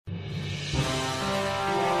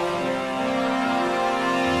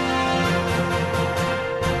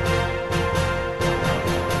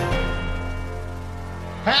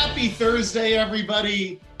Happy Thursday,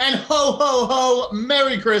 everybody, and ho, ho, ho,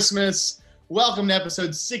 Merry Christmas. Welcome to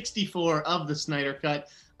episode 64 of The Sneider Cut.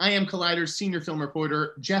 I am Collider's senior film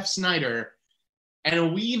reporter, Jeff Sneider,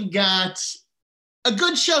 and we've got a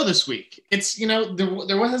good show this week. It's,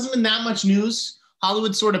 there hasn't been that much news.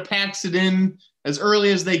 Hollywood sort of packs it in as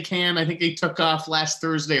early as they can. I think they took off last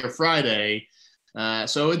Thursday or Friday.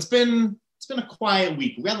 So it's been a quiet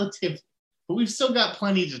week, relatively. But we've still got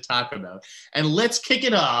plenty to talk about. And let's kick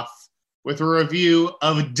it off with a review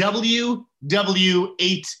of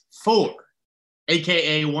WW84,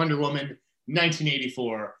 aka Wonder Woman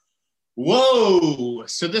 1984. Whoa!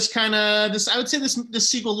 So I would say this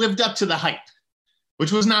sequel lived up to the hype,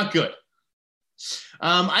 which was not good.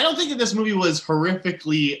 I don't think that this movie was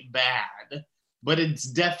horrifically bad, but it's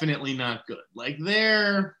definitely not good. Like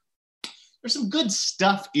there's some good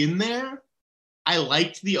stuff in there. I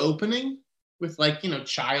liked the opening with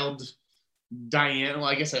child Diana. Well,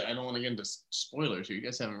 I guess I don't want to get into spoilers here. You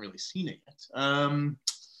guys haven't really seen it yet.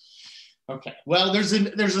 Okay. Well, there's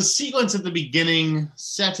a sequence at the beginning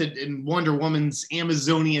set in Wonder Woman's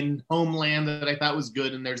Amazonian homeland that I thought was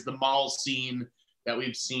good, and there's the mall scene that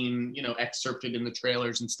we've seen, excerpted in the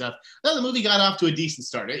trailers and stuff. I thought the movie got off to a decent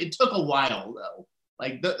start. It took a while though.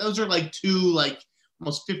 Those are two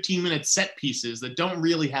almost 15-minute set pieces that don't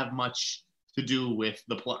really have much to do with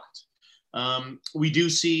the plot. We do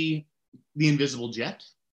see the invisible jet.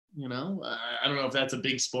 I don't know if that's a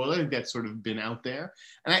big spoiler. I think that's sort of been out there,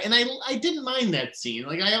 and I didn't mind that scene.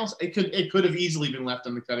 It could have easily been left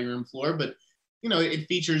on the cutting room floor, but it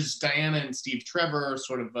features Diana and Steve Trevor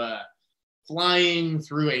sort of flying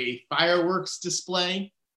through a fireworks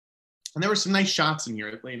display, and there were some nice shots in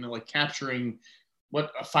here, capturing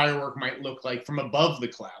what a firework might look like from above the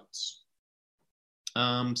clouds.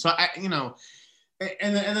 And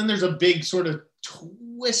then there's a big sort of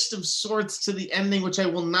twist of sorts to the ending, which I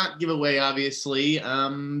will not give away, obviously.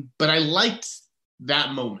 But I liked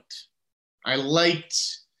that moment. I liked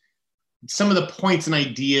some of the points and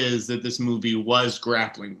ideas that this movie was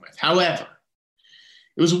grappling with. However,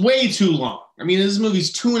 it was way too long. I mean, this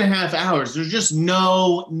movie's 2.5 hours. There's just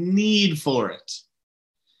no need for it.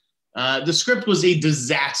 The script was a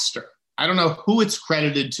disaster. I don't know who it's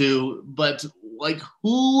credited to, but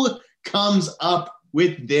who comes up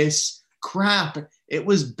with this crap? It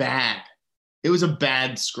was bad. It was a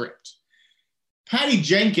bad script. Patty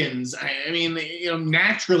Jenkins,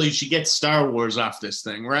 naturally she gets Star Wars off this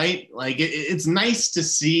thing, right? It's nice to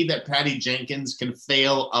see that Patty Jenkins can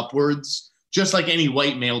fail upwards, just like any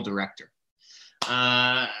white male director.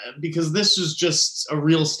 Because this is just a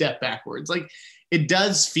real step backwards. It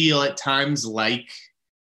does feel at times like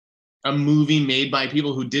a movie made by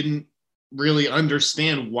people who didn't really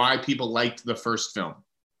understand why people liked the first film.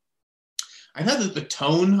 I thought that the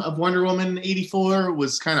tone of Wonder Woman 84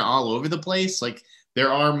 was kind of all over the place. There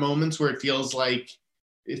are moments where it feels like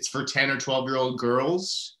it's for 10 or 12-year-old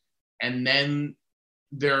girls. And then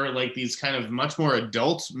there are these kind of much more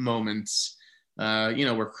adult moments,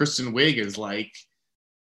 where Kristen Wiig is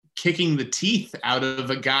kicking the teeth out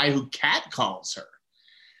of a guy who catcalls her.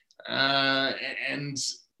 I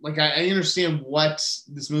understand what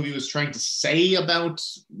this movie was trying to say about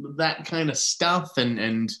that kind of stuff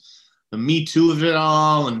and the Me Too of it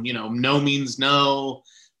all, and no means no.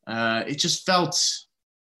 It just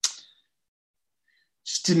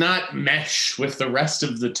did not mesh with the rest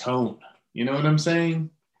of the tone. You know what I'm saying?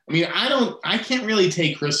 I mean, I can't really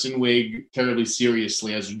take Kristen Wiig terribly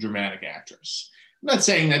seriously as a dramatic actress. I'm not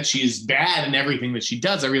saying that she's bad in everything that she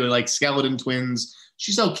does. I really like Skeleton Twins.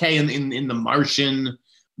 She's okay in The Martian.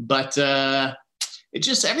 But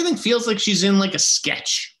everything feels like she's in a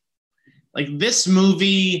sketch. This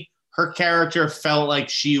movie, her character felt like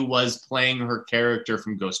she was playing her character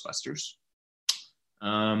from Ghostbusters.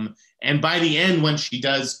 And by the end, when she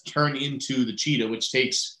does turn into the cheetah, which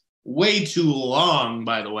takes way too long,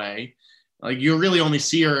 by the way, you really only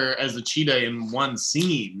see her as the cheetah in one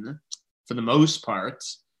scene for the most part.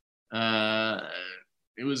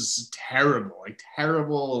 It was terrible,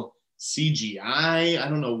 terrible CGI. I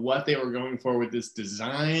don't know what they were going for with this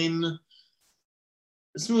design.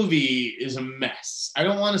 This movie is a mess. I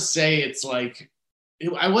don't want to say it's I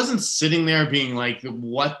wasn't sitting there being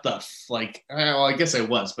what the well, I guess I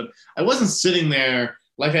was, but I wasn't sitting there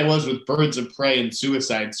like I was with Birds of Prey and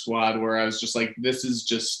Suicide Squad, where I was just this is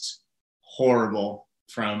just horrible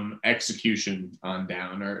from execution on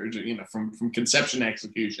down, or from conception to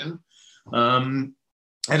execution.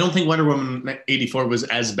 I don't think Wonder Woman 84 was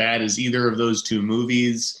as bad as either of those two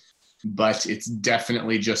movies, but it's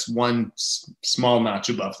definitely just one small notch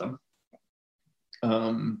above them.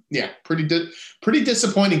 Pretty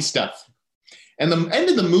disappointing stuff. And the end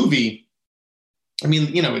of the movie, I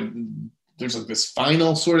mean, you know, there's like this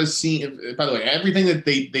final sort of scene. By the way, everything that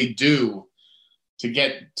they do to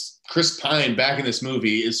get Chris Pine back in this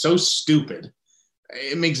movie is so stupid.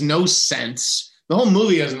 It makes no sense. The whole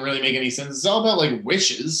movie doesn't really make any sense. It's all about like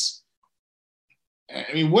wishes.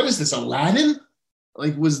 I mean, what is this, Aladdin?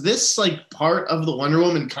 Like, was this like part of the Wonder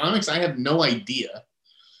Woman comics? I have no idea.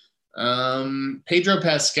 Pedro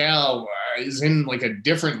Pascal is in like a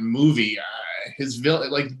different movie. These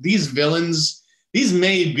villains, these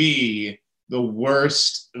may be the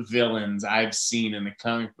worst villains I've seen in a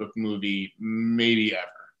comic book movie, maybe ever.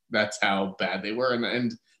 That's how bad they were,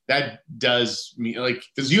 and that does mean like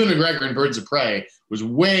because Ewan McGregor in Birds of Prey was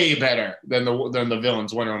way better than the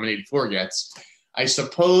villains Wonder Woman 84 gets. I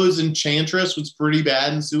suppose Enchantress was pretty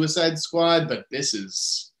bad in Suicide Squad, but this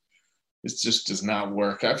just does not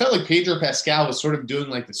work. I felt like Pedro Pascal was sort of doing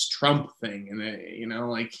like this Trump thing, and you know,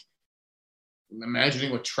 like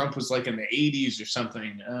imagining what Trump was like in the 80s or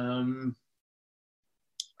something.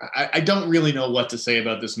 I don't really know what to say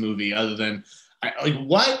about this movie other than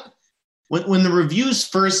when the reviews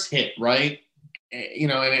first hit, right? You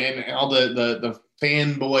know, and all the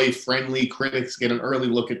fanboy friendly critics get an early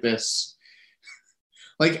look at this.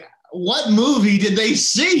 Like, what movie did they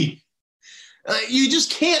see? You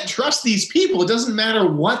just can't trust these people. It doesn't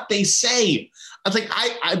matter what they say. I was like,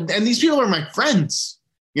 and these people are my friends.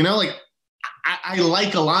 You know, like I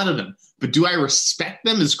like a lot of them, but do I respect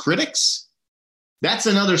them as critics? That's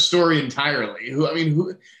another story entirely.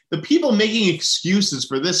 The people making excuses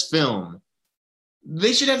for this film,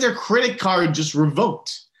 they should have their critic card just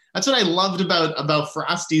revoked. That's what I loved about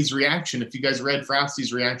Frosty's reaction. If you guys read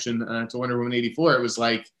Frosty's reaction to Wonder Woman 84, it was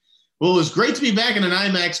like, well, it was great to be back in an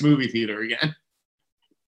IMAX movie theater again.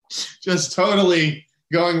 Just totally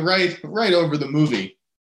going right over the movie.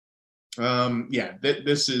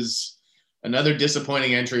 This is another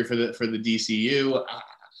disappointing entry for the DCU.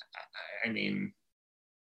 I mean,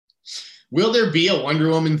 will there be a Wonder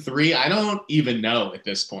Woman 3? I don't even know at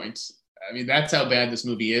this point. I mean, that's how bad this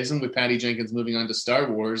movie is. And with Patty Jenkins moving on to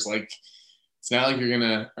Star Wars, like, it's not like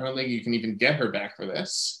I don't think you can even get her back for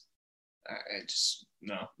this.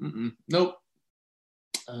 No. Nope.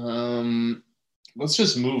 Let's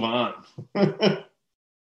just move on.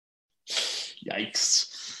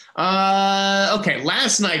 Yikes. Okay,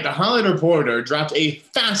 last night, The Hollywood Reporter dropped a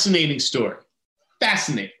fascinating story.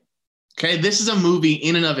 Fascinating. Okay, this is a movie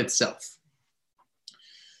in and of itself.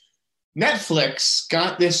 Netflix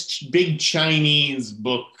got this big Chinese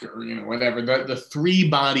book, or whatever, the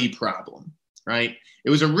three-body problem, right? It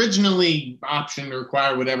was originally optioned or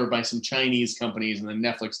required, whatever, by some Chinese companies, and then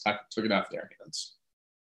Netflix took it off their hands.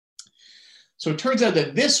 So it turns out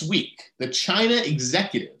that this week, the China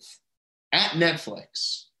executive at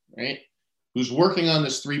Netflix, right, who's working on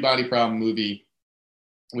this three-body problem movie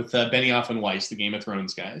with Benioff and Weiss, the Game of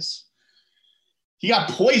Thrones guys, he got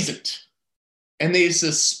poisoned. And they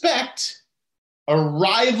suspect a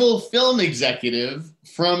rival film executive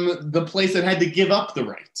from the place that had to give up the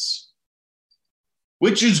rights,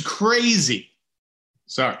 which is crazy.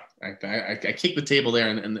 Sorry, I kicked the table there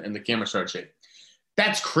and the camera started shaking.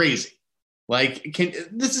 That's crazy. Like,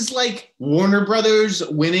 this is like Warner Brothers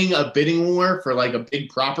winning a bidding war for like a big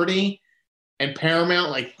property, and Paramount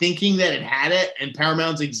like thinking that it had it, and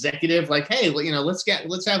Paramount's executive like, hey, let's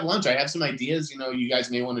have lunch. I have some ideas. You guys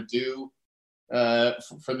may want to do.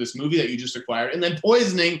 For this movie that you just acquired, and then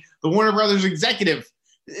poisoning the Warner Brothers executive.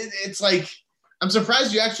 It's like, I'm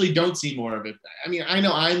surprised you actually don't see more of it. I mean, I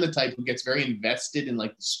know I'm the type who gets very invested in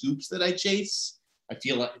like the scoops that I chase. I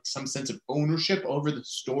feel like some sense of ownership over the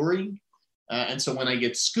story. And so when I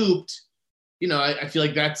get scooped, I feel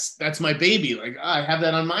like that's my baby. Like, I have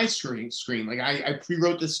that on my screen. Like I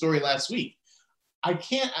pre-wrote this story last week. I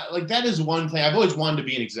can't, like, that is one thing. I've always wanted to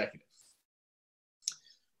be an executive.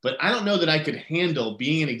 But I don't know that I could handle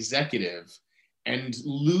being an executive and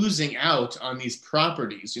losing out on these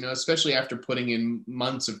properties, especially after putting in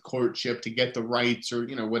months of courtship to get the rights or,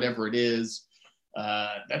 whatever it is.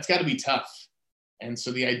 That's got to be tough. And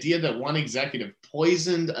so the idea that one executive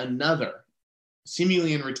poisoned another,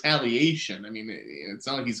 seemingly in retaliation, I mean, it's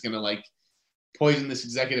not like he's going to like poison this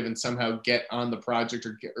executive and somehow get on the project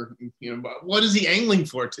or what is he angling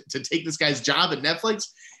for? To take this guy's job at Netflix?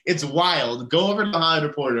 It's wild. Go over to The Hollywood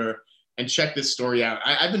Reporter and check this story out.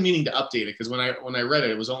 I've been meaning to update it because when I read it,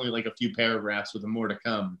 it was only like a few paragraphs with more to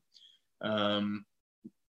come.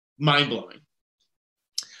 Mind-blowing.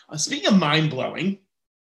 Speaking of mind-blowing,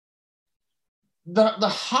 the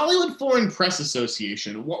Hollywood Foreign Press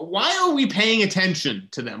Association, why are we paying attention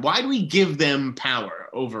to them? Why do we give them power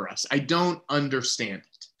over us? I don't understand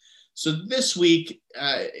it. So this week,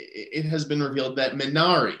 it has been revealed that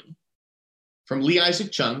Minari, from Lee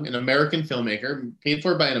Isaac Chung, an American filmmaker, paid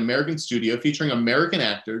for by an American studio, featuring American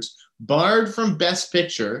actors, barred from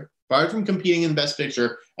competing in Best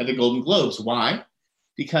Picture at the Golden Globes. Why?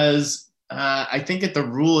 Because I think that the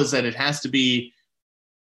rule is that it has to be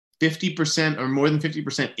 50% or more than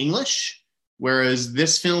 50% English, whereas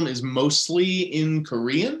this film is mostly in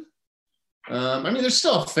Korean. I mean, there's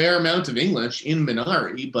still a fair amount of English in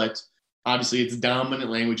Minari, but obviously its dominant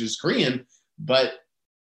language is Korean. But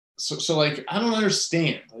so like, I don't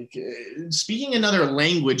understand. Like, speaking another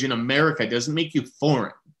language in America doesn't make you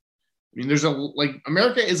foreign. I mean,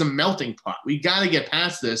 America is a melting pot. We got to get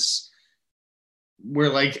past this where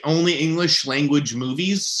like only English language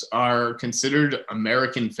movies are considered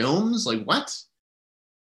American films. Like, what?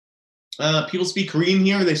 People speak Korean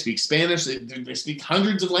here. They speak Spanish. They speak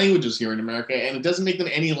hundreds of languages here in America, and it doesn't make them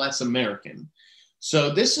any less American.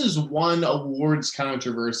 So this is one awards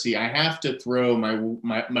controversy I have to throw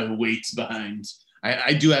my weights behind.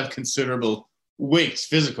 I do have considerable weight,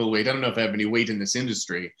 physical weight. I don't know if I have any weight in this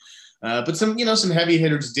industry, but some heavy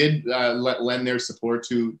hitters did lend their support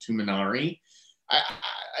to Minari.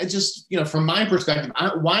 I just, from my perspective,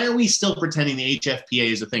 why are we still pretending the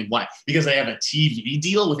HFPA is a thing? Why? Because they have a TV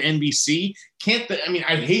deal with NBC?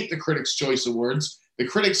 I hate the Critics' Choice Awards. The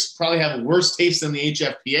critics probably have worse taste than the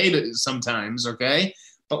HFPA sometimes, okay?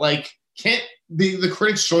 But, like, can't the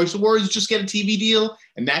Critics' Choice Awards just get a TV deal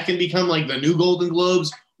and that can become, like, the new Golden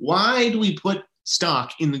Globes? Why do we put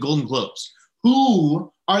stock in the Golden Globes?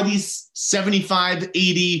 Who are these 75,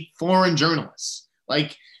 80 foreign journalists?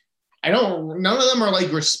 Like, none of them are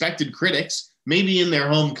like respected critics. Maybe in their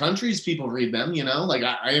home countries, people read them, like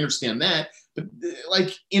I understand that. But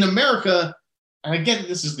like in America, and I get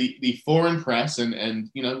this is the foreign press and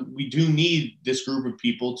we do need this group of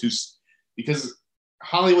people because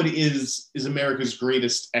Hollywood is America's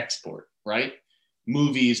greatest export, right?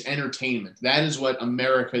 Movies, entertainment. That is what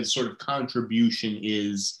America's sort of contribution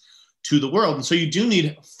is to the world. And so you do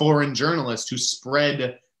need foreign journalists to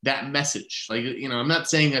spread that message. Like, I'm not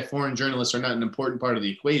saying that foreign journalists are not an important part of the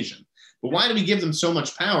equation, but why do we give them so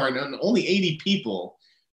much power and only 80 people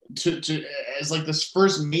to as like this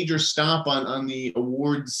first major stop on the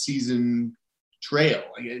awards season trail?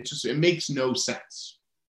 Like it makes no sense.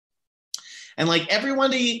 And like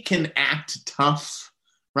everybody can act tough,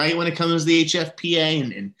 right? When it comes to the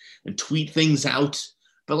HFPA and tweet things out.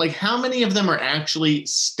 But like how many of them are actually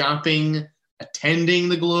stopping attending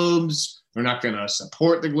the Globes? They're not going to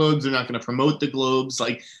support the Globes. They're not going to promote the Globes.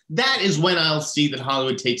 Like, that is when I'll see that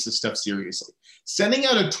Hollywood takes this stuff seriously. Sending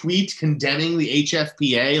out a tweet condemning the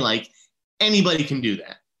HFPA, like, anybody can do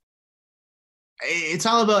that. It's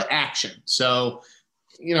all about action. So,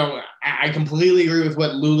 I completely agree with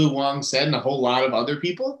what Lulu Wang said and a whole lot of other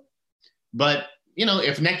people. But,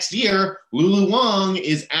 if next year Lulu Wang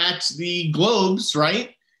is at the Globes,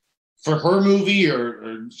 right, for her movie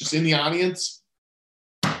or just in the audience,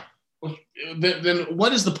 then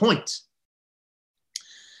what is the point?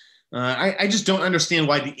 I just don't understand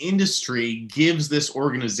why the industry gives this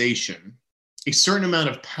organization a certain amount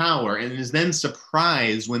of power and is then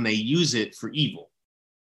surprised when they use it for evil.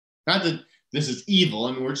 Not that this is evil.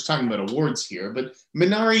 I mean, we're just talking about awards here, but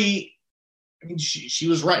Minari, I mean, she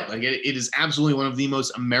was right. Like it is absolutely one of the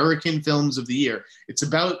most American films of the year. It's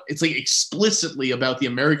like explicitly about the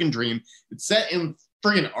American dream. It's set in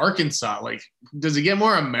friggin' Arkansas. Like, does it get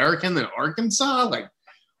more American than Arkansas? Like,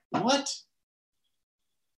 what?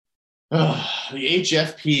 Oh, the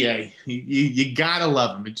HFPA. You gotta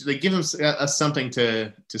love them. They give us something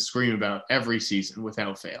to scream about every season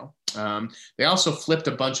without fail. They also flipped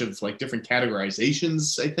a bunch of like different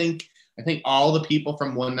categorizations. I think all the people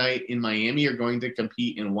from One Night in Miami are going to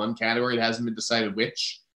compete in one category. It hasn't been decided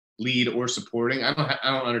which, lead or supporting. I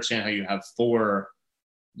don't understand how you have 4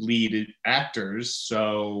 lead actors,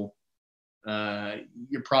 so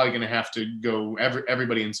you're probably going to have to go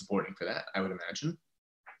everybody in supporting for that, I would imagine.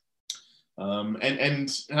 And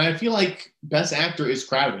I feel like Best Actor is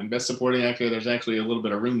crowded, and Best Supporting Actor, there's actually a little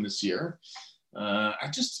bit of room this year. I'll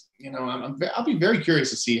be very curious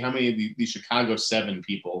to see how many of the Chicago 7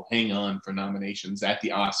 people hang on for nominations at the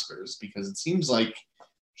Oscars, because it seems like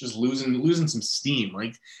just losing some steam.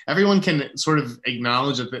 Like everyone can sort of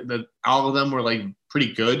acknowledge that all of them were like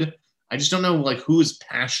pretty good. I just don't know like who is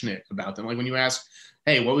passionate about them. Like when you ask,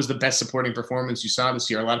 hey, what was the best supporting performance you saw this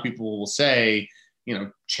year? A lot of people will say,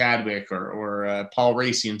 Chadwick or Paul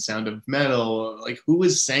Raci in Sound of Metal. Like who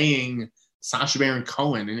is saying Sacha Baron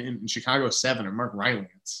Cohen in Chicago 7 or Mark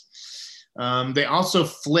Rylance? They also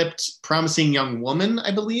flipped Promising Young Woman,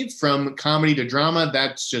 I believe, from comedy to drama.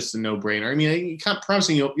 That's just a no-brainer. I mean,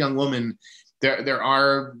 Promising Young Woman, there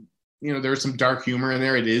are, there's some dark humor in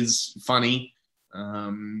there. It is funny,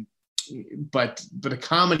 but a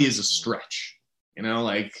comedy is a stretch.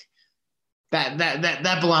 Like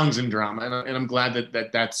that belongs in drama, and I'm glad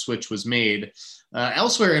that switch was made.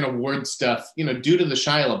 Elsewhere in award stuff, due to the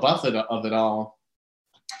Shia LaBeouf of it all.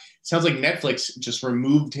 Sounds like Netflix just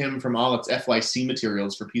removed him from all its FYC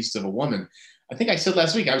materials for Pieces of a Woman. I think I said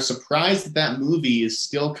last week, I was surprised that movie is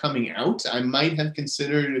still coming out. I might have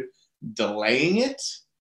considered delaying it,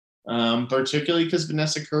 particularly because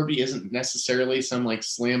Vanessa Kirby isn't necessarily some like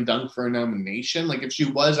slam dunk for a nomination. Like if she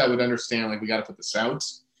was, I would understand, like we got to put this out.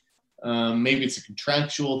 Maybe it's a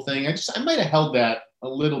contractual thing. I might have held that a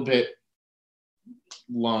little bit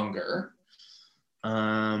longer.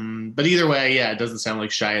 But either way, yeah, it doesn't sound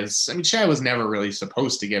like Shia was never really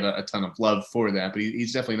supposed to get a ton of love for that, but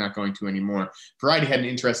he's definitely not going to anymore. Variety had an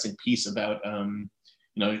interesting piece about,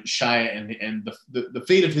 Shia and the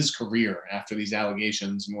fate of his career after these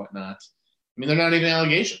allegations and whatnot. I mean, they're not even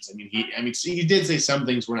allegations. He did say some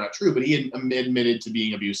things were not true, but he had admitted to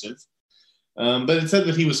being abusive. But it said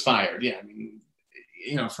that he was fired. Yeah,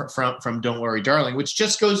 from Don't Worry, Darling, which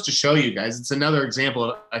just goes to show you guys, it's another example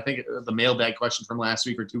of, I think, the mailbag question from last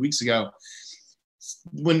week or 2 weeks ago.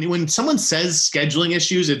 When someone says scheduling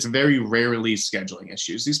issues, it's very rarely scheduling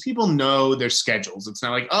issues. These people know their schedules. It's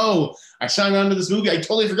not like, oh, I signed on to this movie. I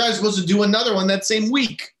totally forgot I was supposed to do another one that same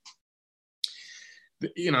week.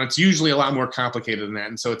 It's usually a lot more complicated than that.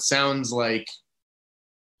 And so it sounds like,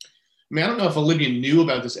 I don't know if Olivia knew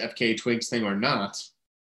about this FKA Twigs thing or not,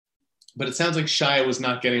 but it sounds like Shia was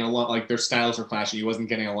not getting along, like their styles were clashing. He wasn't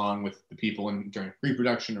getting along with the people during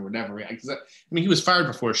pre-production or whatever. Because he was fired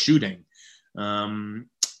before shooting. So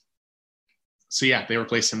yeah, they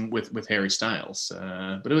replaced him with Harry Styles.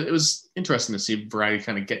 But it was interesting to see Variety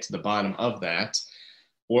kind of get to the bottom of that,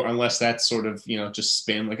 or unless that's sort of, just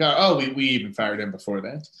spam like, we even fired him before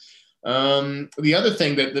that. The other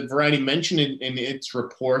thing that Variety mentioned in its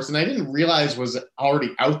reports, and I didn't realize was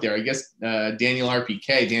already out there, I guess Daniel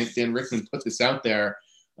RPK, Dan Rickman put this out there,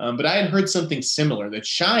 but I had heard something similar, that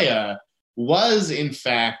Shia was in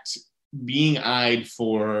fact being eyed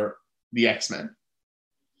for the X-Men.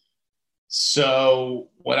 So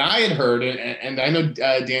what I had heard, and I know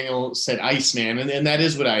Daniel said Iceman, and that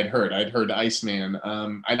is what I had heard. I'd heard Iceman.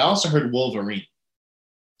 I'd also heard Wolverine.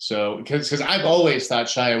 So, because I've always thought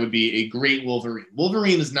Shia would be a great Wolverine.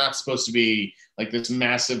 Wolverine is not supposed to be like this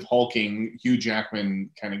massive, hulking Hugh Jackman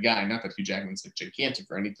kind of guy. Not that Hugh Jackman's like gigantic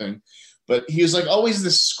or anything, but he was like always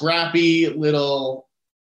this scrappy little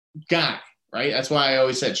guy, right? That's why I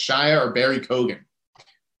always said Shia or Barry Keoghan.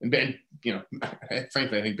 And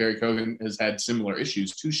frankly, I think Barry Keoghan has had similar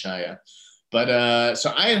issues to Shia. But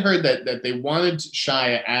so I had heard that they wanted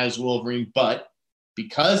Shia as Wolverine, but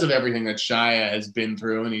because of everything that Shia has been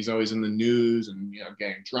through, and he's always in the news and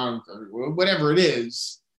getting drunk or whatever it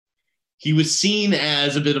is, he was seen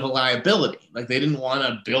as a bit of a liability. Like they didn't want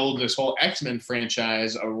to build this whole X-Men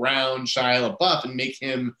franchise around Shia LaBeouf and make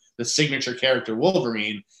him the signature character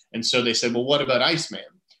Wolverine. And so they said, well, what about Iceman?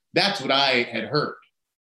 That's what I had heard.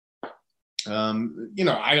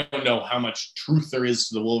 I don't know how much truth there is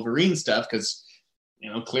to the Wolverine stuff because,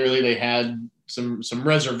 clearly they had some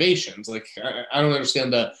reservations. Like I don't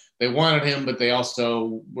understand they wanted him, but they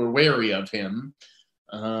also were wary of him.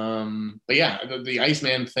 But yeah, the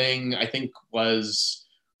Iceman thing I think was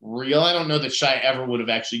real. I don't know that Shia ever would have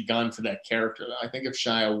actually gone for that character. I think if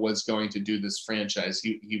Shia was going to do this franchise,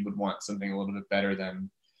 he would want something a little bit better than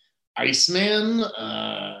Iceman.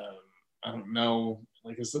 I don't know.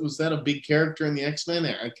 Like, was that a big character in the X-Men?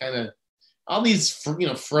 I kind of, all these,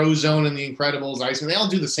 Frozone and the Incredibles, Iceman, they all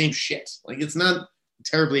do the same shit. Like, it's not a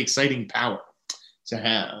terribly exciting power to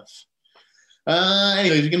have.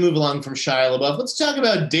 Anyways, we can move along from Shia LaBeouf. Let's talk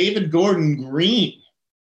about David Gordon Green.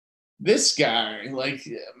 This guy, like,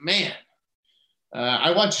 man.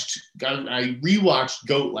 I rewatched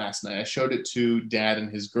GOAT last night. I showed it to Dad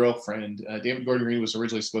and his girlfriend. David Gordon Green was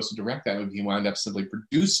originally supposed to direct that movie. He wound up simply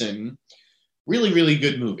producing. Really, really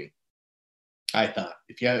good movie, I thought.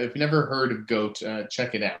 If you never heard of GOAT,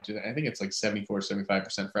 check it out. I think it's like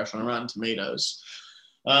 74-75% fresh on Rotten Tomatoes.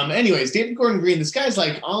 Anyways, David Gordon Green, this guy's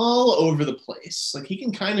like all over the place. Like he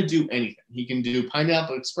can kind of do anything. He can do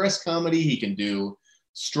Pineapple Express comedy. He can do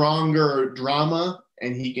stronger drama,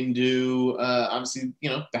 and he can do obviously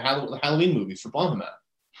the Halloween movies for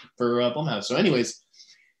Blumhouse. So, anyways,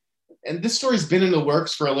 and this story's been in the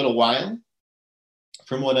works for a little while,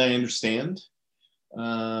 from what I understand.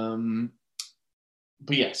 But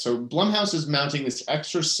yeah, so Blumhouse is mounting this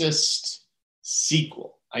Exorcist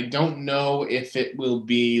sequel. I don't know if it will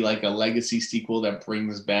be like a legacy sequel that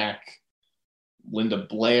brings back Linda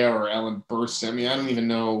Blair or Ellen Burstyn. I mean, I don't even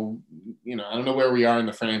know, I don't know where we are in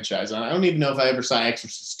the franchise. I don't even know if I ever saw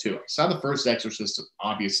Exorcist 2. I saw the first Exorcist,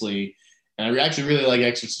 obviously, and I actually really like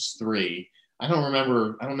Exorcist 3. I don't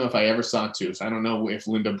know if I ever saw 2, so I don't know if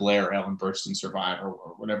Linda Blair or Ellen Burstyn survive or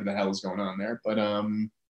whatever the hell is going on there. But,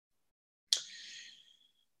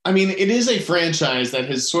 I mean, it is a franchise that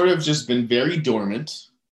has sort of just been very dormant.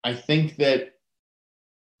 I think that,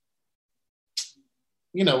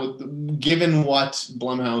 given what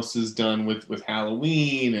Blumhouse has done with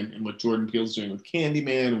Halloween and what Jordan Peele's doing with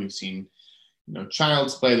Candyman, we've seen,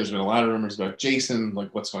 Child's Play. There's been a lot of rumors about Jason,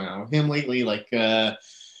 like what's going on with him lately. Like,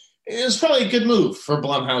 it was probably a good move for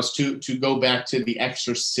Blumhouse to go back to The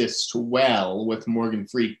Exorcist well with Morgan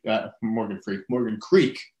Creek,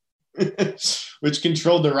 which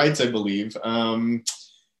controlled the rights, I believe.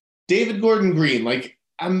 David Gordon Green, like,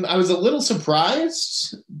 I was a little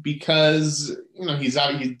surprised because,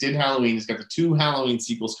 he did Halloween. He's got the 2 Halloween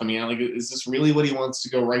sequels coming out. Like, is this really what he wants to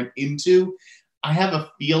go right into? I have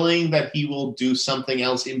a feeling that he will do something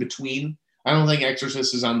else in between. I don't think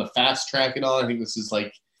Exorcist is on the fast track at all. I think this is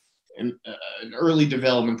like an early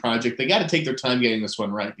development project. They got to take their time getting this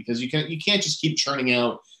one right, because you can't just keep churning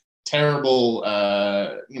out terrible,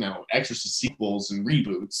 Exorcist sequels and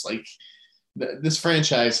reboots. Like, this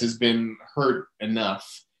franchise has been hurt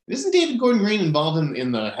enough. Isn't David Gordon Green involved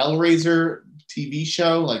in the Hellraiser TV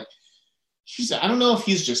show? Like, I don't know if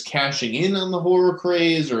he's just cashing in on the horror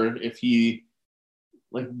craze or if he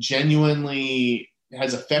like genuinely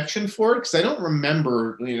has affection for it. Because I don't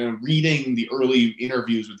remember, reading the early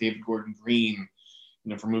interviews with David Gordon Green,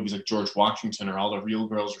 for movies like George Washington or All the Real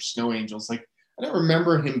Girls or Snow Angels. Like, I don't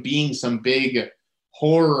remember him being some big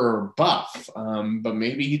horror buff. But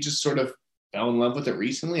maybe he just sort of fell in love with it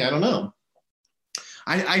recently. I don't know.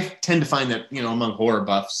 I tend to find that, among horror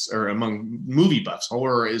buffs or among movie buffs,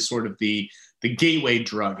 horror is sort of the gateway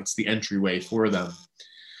drug. It's the entryway for them.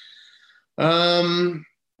 I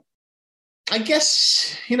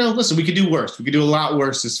guess, listen, we could do worse. We could do a lot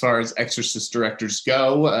worse as far as Exorcist directors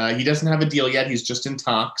go. He doesn't have a deal yet. He's just in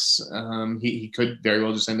talks. He could very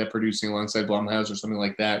well just end up producing alongside Blumhouse or something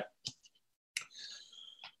like that.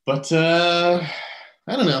 But I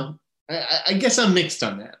don't know. I guess I'm mixed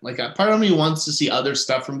on that. Like, part of me wants to see other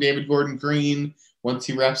stuff from David Gordon Green once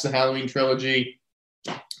he wraps the Halloween trilogy.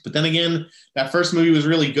 But then again, that first movie was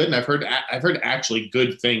really good, and I've heard actually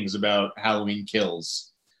good things about Halloween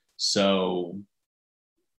Kills. So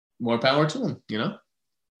more power to him,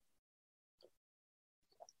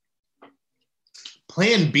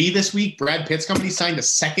 Plan B this week, Brad Pitt's company signed a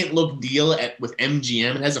second look deal with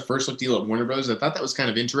MGM. It has a first look deal at Warner Bros. I thought that was kind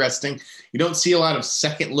of interesting. You don't see a lot of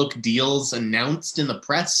second look deals announced in the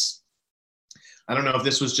press. I don't know if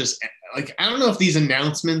this was just like, I don't know if these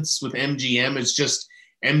announcements with MGM is just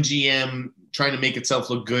MGM trying to make itself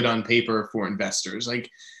look good on paper for investors. Like,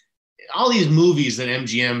 all these movies that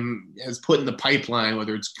MGM has put in the pipeline,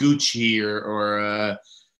 whether it's Gucci or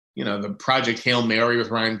the Project Hail Mary with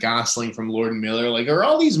Ryan Gosling from Lord and Miller, like, are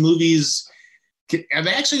all these movies, are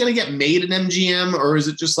they actually going to get made at MGM, or is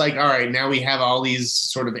it just like, all right, now we have all these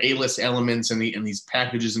sort of A-list elements and these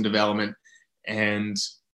packages in development, and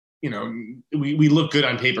we look good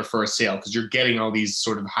on paper for a sale because you're getting all these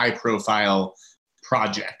sort of high-profile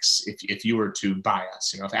projects. If you were to buy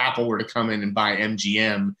us, if Apple were to come in and buy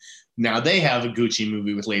MGM, now they have a Gucci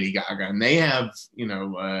movie with Lady Gaga, and they have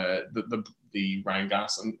the Ryan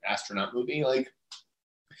Gosling astronaut movie. Like,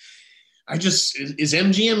 is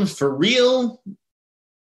MGM for real?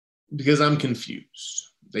 Because I'm confused.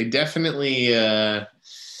 They definitely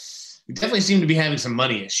seem to be having some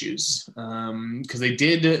money issues, because they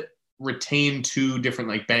did retain 2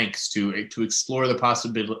 different banks to explore the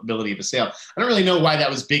possibility of a sale. I don't really know why that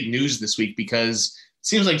was big news this week, because it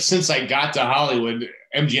seems like since I got to Hollywood,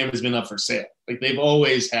 MGM has been up for sale. Like, they've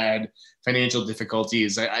always had financial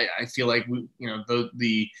difficulties. I feel like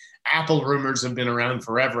the Apple rumors have been around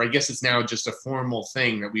forever. I guess it's now just a formal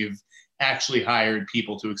thing that we've actually hired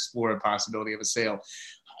people to explore the possibility of a sale.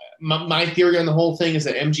 My theory on the whole thing is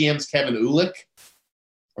that MGM's Kevin Ulick,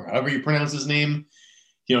 or however you pronounce his name,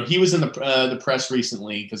 he was in the press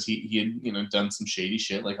recently because he had done some shady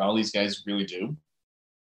shit like all these guys really do,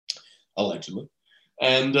 allegedly,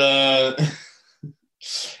 and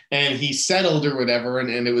and he settled or whatever,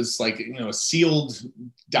 and it was like a sealed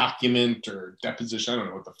document or deposition. I don't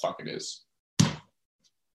know what the fuck it is.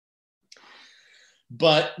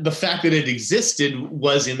 But the fact that it existed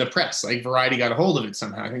was in the press. Like, Variety got a hold of it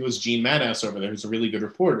somehow. I think it was Gene Maddox over there, who's a really good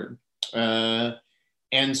reporter.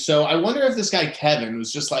 And so I wonder if this guy Kevin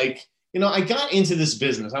was just like, I got into this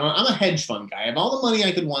business. I'm a hedge fund guy. I have all the money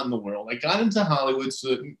I could want in the world. I got into Hollywood,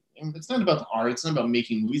 so it's not about the art. It's not about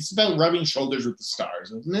making movies. It's about rubbing shoulders with the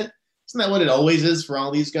stars, isn't it? Isn't that what it always is for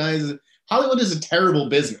all these guys? Hollywood is a terrible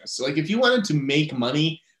business. Like, if you wanted to make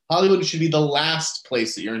money, Hollywood should be the last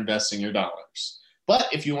place that you're investing your dollars. But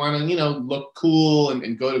if you want to, look cool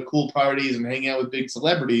and go to cool parties and hang out with big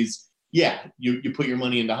celebrities, yeah, you put your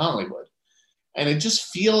money into Hollywood. And it just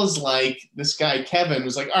feels like this guy, Kevin,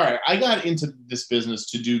 was like, all right, I got into this business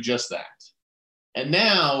to do just that. And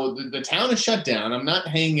now the town is shut down. I'm not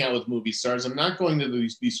hanging out with movie stars. I'm not going to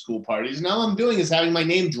these cool parties. And all I'm doing is having my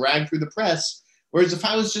name dragged through the press. Whereas if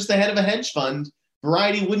I was just the head of a hedge fund,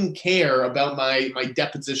 Variety wouldn't care about my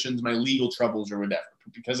depositions, my legal troubles or whatever.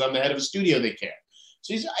 Because I'm the head of a studio, they care.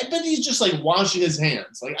 So I bet he's just like washing his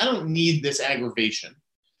hands. Like, I don't need this aggravation.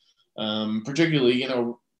 Particularly,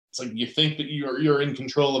 it's like you think that you're in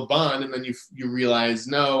control of Bond, and then you realize,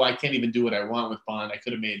 no, I can't even do what I want with Bond. I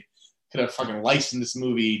could have fucking licensed this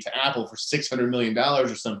movie to Apple for $600 million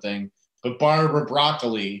or something, but Barbara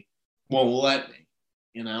Broccoli won't let me,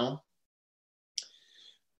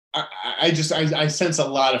 I sense a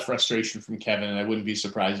lot of frustration from Kevin, and I wouldn't be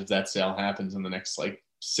surprised if that sale happens in the next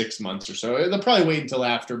 6 months or so. They'll probably wait until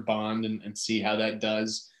after Bond and see how that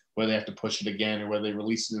does, whether they have to push it again or whether they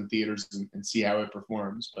release it in theaters and see how it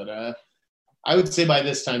performs. But I would say by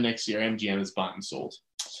this time next year, MGM is bought and sold.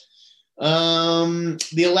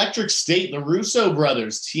 The Electric State, the Russo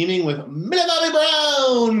brothers teaming with Millie Bobby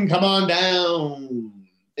Brown. Come on down.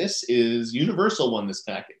 This is Universal won this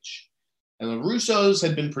package. And the Russos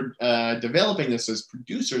had been developing this as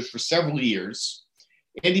producers for several years.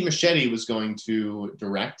 Andy Muschietti was going to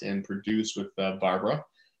direct and produce with Barbara.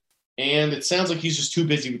 And it sounds like he's just too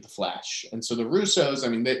busy with The Flash. And so the Russos,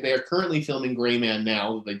 they are currently filming Gray Man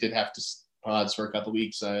now. They did have to pause for a couple of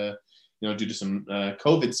weeks, due to some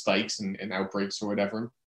COVID spikes and outbreaks or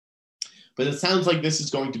whatever. But it sounds like this is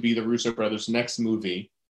going to be the Russo brothers' next movie.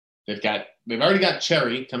 They've already got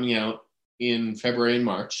Cherry coming out in February and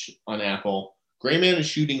March on Apple. Gray Man is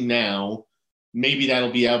shooting now. Maybe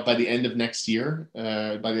that'll be out by the end of next year,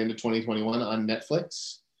 by the end of 2021 on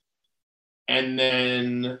Netflix. And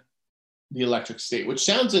then The Electric State, which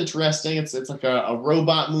sounds interesting. It's like a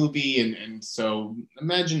robot movie. And so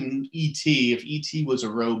imagine E.T. if E.T. was a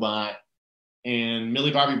robot and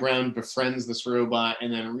Millie Bobby Brown befriends this robot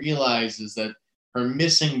and then realizes that her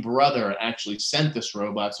missing brother actually sent this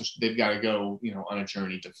robot. So they've got to go, on a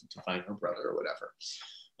journey to find her brother or whatever.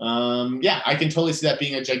 I can totally see that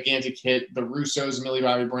being a gigantic hit. The Russos, Millie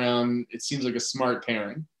Bobby Brown, it seems like a smart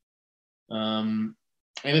pairing. And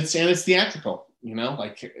it's theatrical,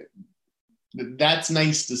 that's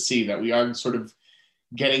nice to see that we are sort of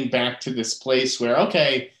getting back to this place where,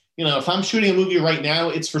 okay, if I'm shooting a movie right now,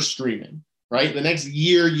 it's for streaming, right? The next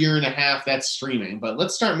year and a half, that's streaming. But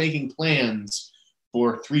let's start making plans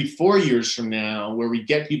for 3-4 years from now where we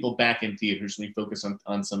get people back in theaters and we focus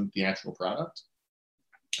on some theatrical product.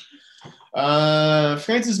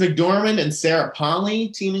 Frances McDormand and Sarah Polley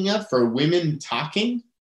teaming up for Women Talking.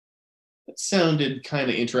 That sounded kind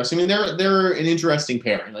of interesting. They're an interesting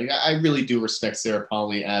pairing. Like, I really do respect Sarah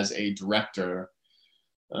Polley as a director.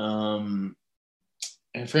 And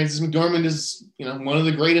Frances McDormand is, one of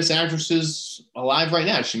the greatest actresses alive right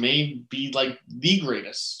now. She may be like the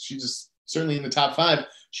greatest. She's just certainly in the top 5.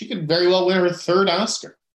 She could very well win her 3rd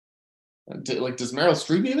Oscar. Does Meryl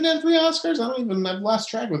Streep even have 3 Oscars? I've lost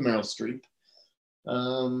track with Meryl Streep.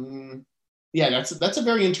 That's a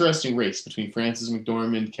very interesting race between Frances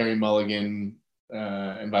McDormand, Carey Mulligan,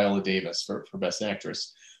 and Viola Davis for Best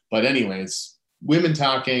Actress. But anyways, Women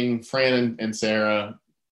Talking, Fran and Sarah,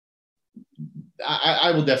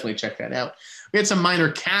 I will definitely check that out. We had some minor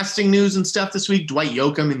casting news and stuff this week. Dwight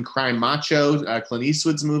Yoakam in Crime Macho, Clint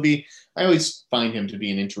Eastwood's movie. I always find him to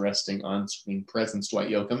be an interesting on-screen presence, Dwight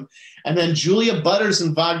Yoakam. And then Julia Butters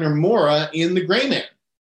and Wagner Moura in The Gray Man.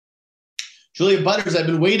 Julia Butters, I've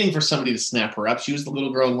been waiting for somebody to snap her up. She was the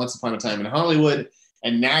little girl in Once Upon a Time in Hollywood,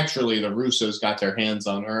 and naturally the Russos got their hands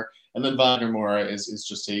on her. And then Wagner Moura is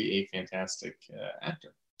just a fantastic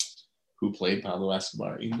actor who played Pablo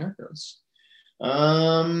Escobar in Narcos.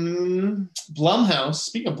 Blumhouse,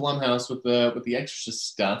 speaking of Blumhouse with the Exorcist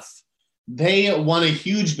stuff, they won a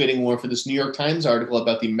huge bidding war for this New York Times article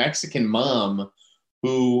about the Mexican mom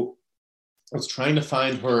who was trying to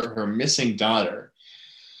find her missing daughter.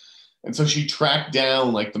 And so she tracked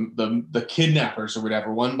down the kidnappers or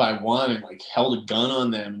whatever one by one and held a gun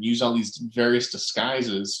on them and used all these various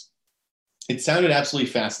disguises. It sounded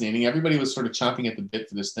absolutely fascinating. Everybody was sort of chomping at the bit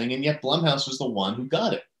for this thing, and yet Blumhouse was the one who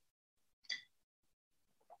got it.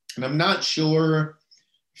 And I'm not sure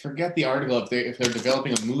forget the article if they're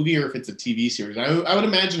developing a movie or if it's a TV series. I would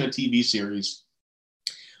imagine a TV series.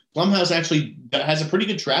 Blumhouse actually has a pretty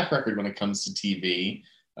good track record when it comes to TV.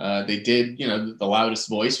 They did, The Loudest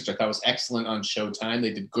Voice, which I thought was excellent on Showtime.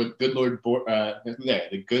 They did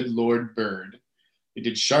The Good Lord Bird. They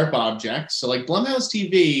did Sharp Objects. So like Blumhouse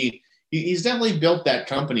TV, he's definitely built that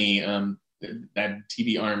company, that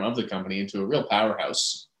TV arm of the company, into a real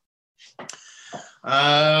powerhouse.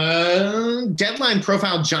 Deadline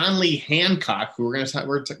profiled John Lee Hancock, who we're going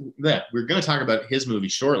to talk about his movie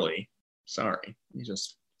shortly. Sorry,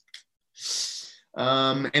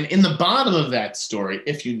 and in the bottom of that story,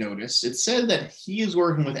 if you notice, it said that he is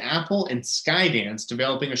working with Apple and Skydance,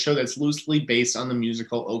 developing a show that's loosely based on the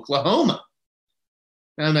musical Oklahoma.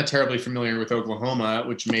 Now, I'm not terribly familiar with Oklahoma,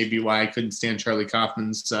 which may be why I couldn't stand Charlie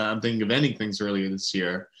Kaufman's I'm Thinking of Ending Things earlier this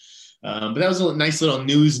year. But that was a nice little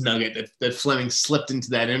news nugget that Fleming slipped into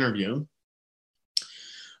that interview.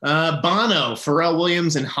 Bono, Pharrell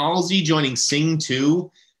Williams, and Halsey joining Sing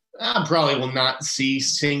 2. I probably will not see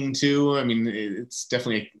Sing 2. I mean, it's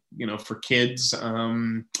definitely, for kids.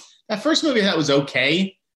 That first movie I thought was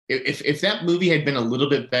okay. If that movie had been a little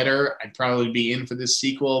bit better, I'd probably be in for this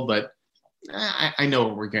sequel, but I know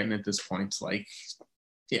what we're getting at this point. It's like,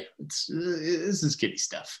 yeah, this is kiddie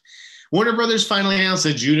stuff. Warner Brothers finally announced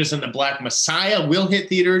that Judas and the Black Messiah will hit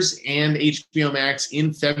theaters and HBO Max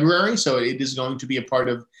in February, so it is going to be a part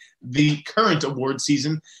of the current award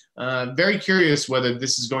season. Very curious whether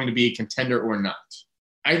this is going to be a contender or not.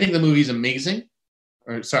 I think the movie's amazing.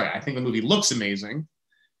 I think the movie looks amazing.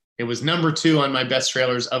 It was number 2 on my best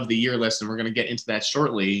trailers of the year list, and we're going to get into that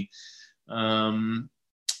shortly.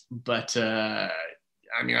 But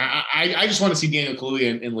I just want to see Daniel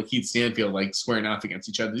Kaluuya and Lakeith Stanfield like squaring off against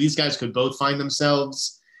each other. These guys could both find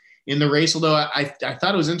themselves in the race, although I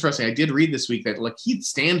thought it was interesting. I did read this week that Lakeith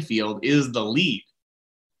Stanfield is the lead.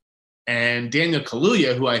 And Daniel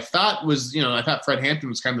Kaluuya, who I thought Fred Hampton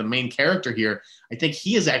was kind of the main character here, I think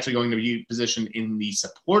he is actually going to be positioned in the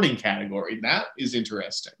supporting category. That is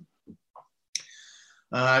interesting.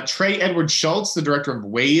 Trey Edward Schultz, the director of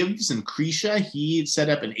Waves and Krisha, he set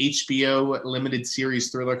up an HBO limited series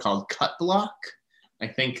thriller called Cut Block. I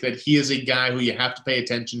think that he is a guy who you have to pay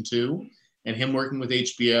attention to, and him working with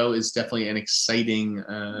HBO is definitely an exciting,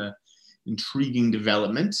 intriguing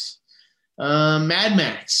development. Mad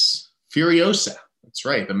Max Furiosa. That's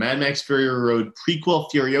right. The Mad Max Fury Road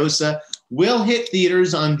prequel Furiosa will hit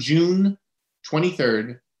theaters on June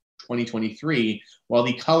 23rd, 2023, while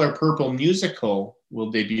the Color Purple musical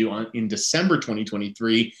will debut in December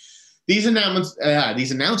 2023. These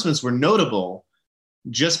announcements were notable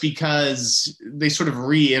just because they sort of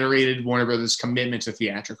reiterated Warner Brothers' commitment to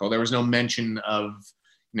theatrical. There was no mention of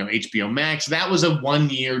HBO Max. That was a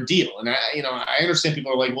 1-year deal, and I understand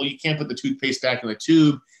people are like, well, you can't put the toothpaste back in the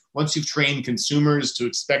tube. Once you've trained consumers to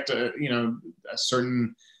expect a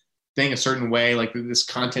certain thing a certain way, like this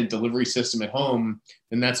content delivery system at home,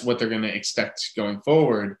 then that's what they're going to expect going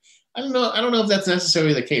forward. I don't know if that's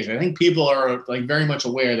necessarily the case. I think people are like very much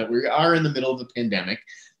aware that we are in the middle of a pandemic.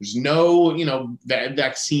 There's no,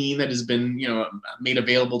 vaccine that has been, made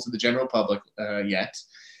available to the general public yet.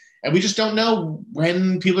 And we just don't know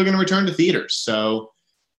when people are going to return to theaters. So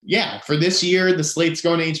yeah, for this year, the slate's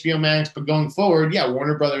going to HBO Max, but going forward, yeah,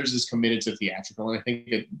 Warner Brothers is committed to theatrical. And I think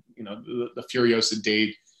that, the Furiosa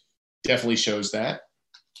date definitely shows that.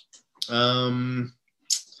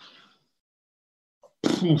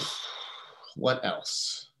 What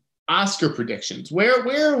else? Oscar predictions. Where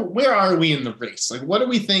are we in the race? Like, what do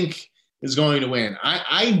we think is going to win?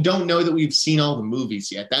 I don't know that we've seen all the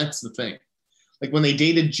movies yet. That's the thing. Like when they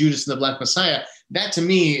dated Judas and the Black Messiah, that to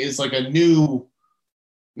me is like a new,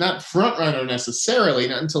 not front runner necessarily,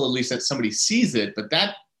 not until at least that somebody sees it, but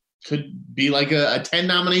that could be like a 10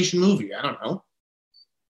 nomination movie. I don't know.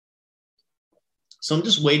 So I'm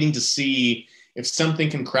just waiting to see if something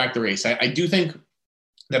can crack the race. I do think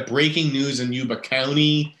that Breaking News in Yuba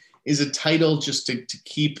County is a title just to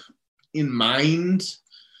keep in mind.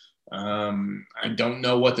 I don't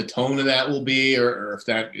know what the tone of that will be, or if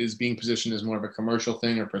that is being positioned as more of a commercial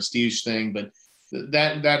thing or prestige thing, but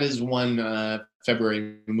that is one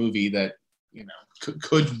February movie that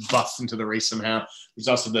could bust into the race somehow. There's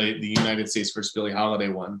also the United States versus Billie Holiday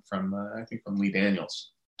one from I think from Lee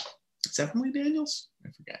Daniels. Is that from Lee Daniels? I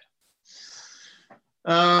forget.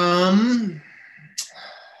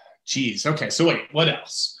 Geez. Okay. So wait, what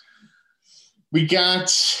else? We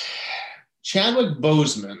got Chadwick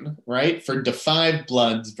Boseman, right, for Da 5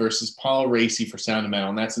 Bloods versus Paul Raci for Sound of Metal,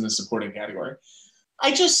 and that's in the supporting category.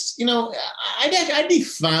 I just, I'd be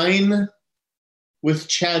fine with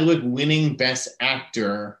Chadwick winning Best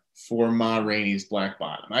Actor for Ma Rainey's Black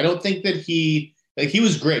Bottom. I don't think that he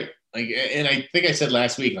was great. Like, and I think I said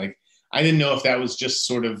last week, like, I didn't know if that was just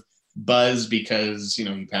sort of buzz because, you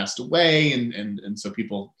know, he passed away and so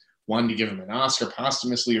people wanted to give him an Oscar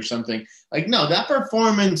posthumously or something. Like, no, that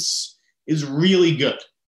performance is really good.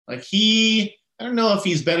 Like, I don't know if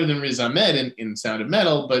he's better than Riz Ahmed in Sound of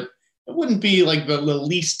Metal, but it wouldn't be like the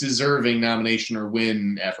least deserving nomination or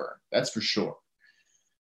win ever. That's for sure.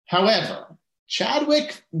 However,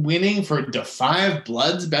 Chadwick winning for Da 5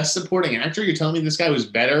 Blood's Best Supporting Actor, you're telling me this guy was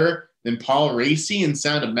better than Paul Raci in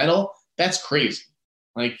Sound of Metal? That's crazy.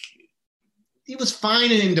 Like, he was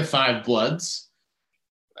fine in Da 5 Bloods.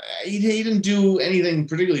 He didn't do anything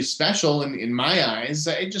particularly special in my eyes.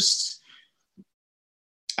 I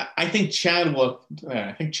think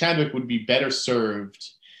Chadwick would be better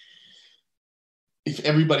served if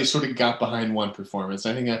everybody sort of got behind one performance.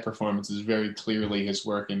 I think that performance is very clearly his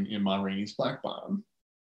work in Ma Rainey's Black Bottom.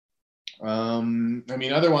 I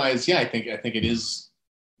mean, otherwise, yeah, I think it is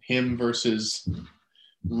him versus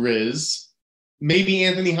Riz. Maybe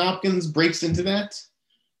Anthony Hopkins breaks into that.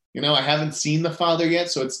 You know, I haven't seen The Father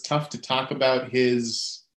yet, so it's tough to talk about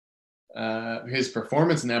his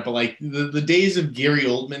performance in that. But like the days of Gary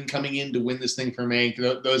Oldman coming in to win this thing for Mank,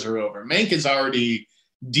 those are over. Mank is already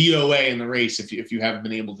DOA in the race, if you haven't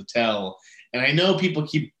been able to tell. And I know people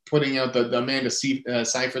keep putting out the Amanda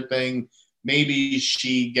Seyfried thing. Maybe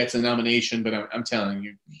she gets a nomination, but I'm telling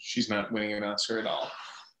you, she's not winning an Oscar at all.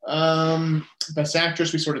 Best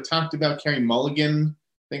Actress, we sort of talked about. Carey Mulligan,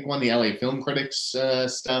 I think, won the LA Film Critics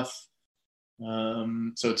stuff.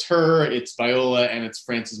 So it's her, it's Viola, and it's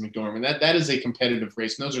Frances McDormand. That is a competitive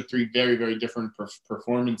race. And those are three very, very different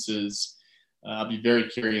performances. I'll be very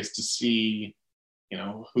curious to see, you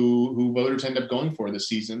know, who voters end up going for this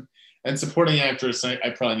season. And Supporting Actress, I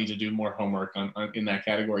probably need to do more homework on in that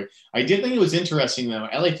category. I did think it was interesting, though,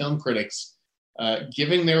 LA Film Critics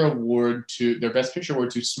giving their Best Picture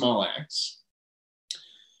award to Small Axe.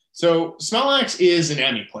 So Small Axe is an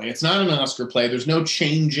Emmy play. It's not an Oscar play. There's no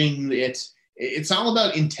changing it. It's all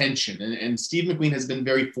about intention. And Steve McQueen has been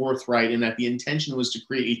very forthright in that the intention was to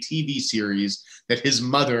create a TV series that his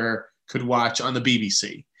mother could watch on the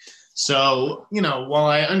BBC. So, you know, while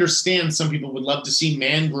I understand some people would love to see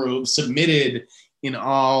Mangrove submitted in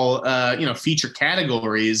all, feature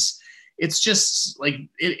categories, it's just like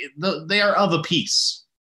they are of a piece.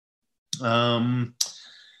 I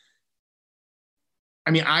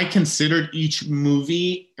mean, I considered each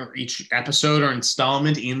movie or each episode or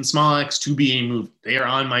installment in Small Axe to be a movie. They are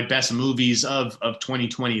on my best movies of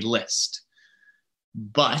 2020 list.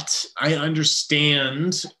 But I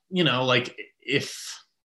understand, you know, like if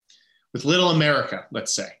with Little America,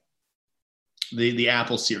 let's say, the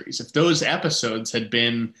Apple series, if those episodes had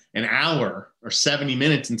been an hour or 70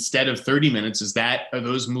 minutes instead of 30 minutes, are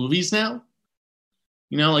those movies now?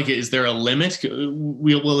 You know, like, is there a limit?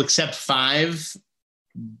 We'll accept 5,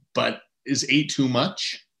 but is 8 too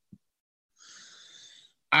much?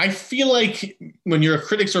 I feel like when you're a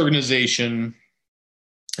critics organization,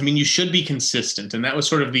 I mean, you should be consistent. And that was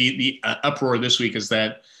sort of the uproar this week, is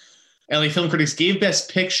that LA Film Critics gave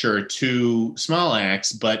Best Picture to Small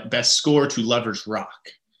Axe, but Best Score to Lovers Rock.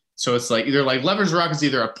 So it's like either like Lovers Rock is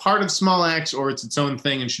either a part of Small Axe or it's its own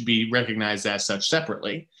thing and should be recognized as such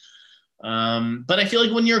separately. But I feel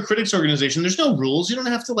like when you're a critics organization, there's no rules. You don't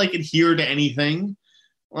have to like adhere to anything.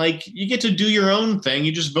 Like, you get to do your own thing.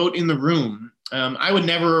 You just vote in the room. I would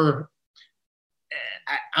never.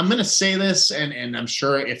 I'm going to say this, and I'm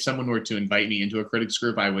sure if someone were to invite me into a critics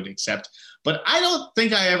group, I would accept. But I don't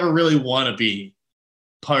think I ever really want to be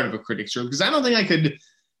part of a critics group, because I don't think I could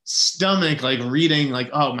stomach like reading like,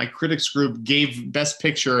 oh, my critics group gave Best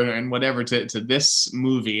Picture and whatever to this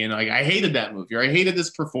movie, and like I hated that movie or I hated this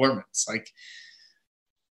performance. Like,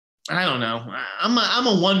 I don't know. I'm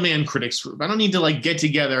a one-man critics group. I don't need to like get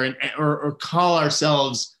together or call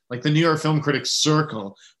ourselves like the New York Film Critics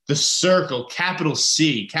Circle. The Circle, capital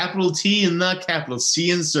C, capital T in the capital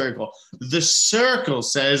C in Circle. The Circle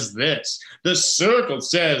says this. The Circle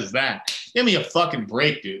says that. Give me a fucking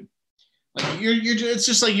break, dude. Like it's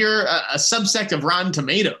just like you're a subsect of Rotten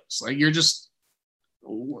Tomatoes. Like, you're just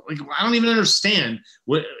like, I don't even understand.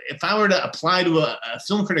 If I were to apply to a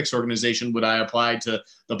film critics organization, would I apply to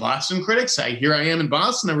the Boston Critics? Here I am in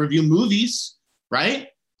Boston. I review movies, right?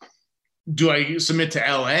 Do I submit to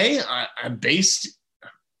LA? I'm based,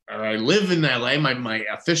 or I live in LA. My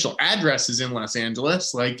official address is in Los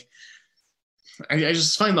Angeles. Like, I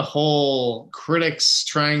just find the whole critics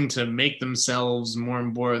trying to make themselves more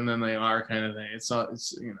important than they are kind of thing. It's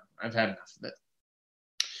you know, I've had enough of it.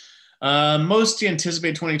 Most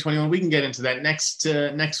anticipate 2021. We can get into that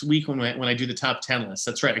next week when I do the top 10 list.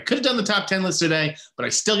 That's right. I could have done the top 10 list today, but I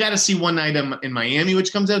still got to see One Night in Miami,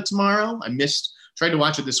 which comes out tomorrow. Tried to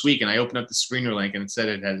watch it this week, and I opened up the screener link and it said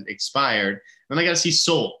it had expired. Then I got to see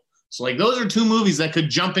Soul. So like those are two movies that could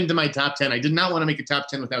jump into my top 10. I did not want to make a top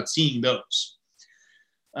 10 without seeing those.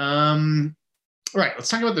 All right, let's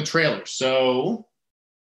talk about the trailers. So,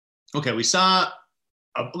 okay, let's talk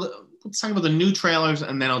about the new trailers,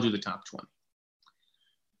 and then I'll do the top 20.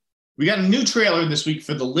 We got a new trailer this week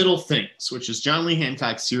for The Little Things, which is John Lee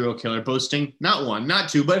Hancock's serial killer, boasting not one, not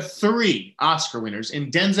two, but 3 Oscar winners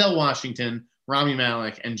in Denzel Washington, Rami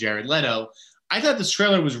Malek, and Jared Leto. I thought this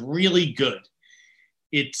trailer was really good.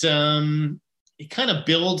 It kind of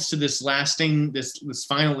builds to this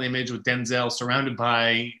final image with Denzel surrounded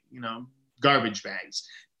by, garbage bags.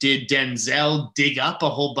 Did Denzel dig up a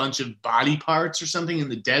whole bunch of body parts or something in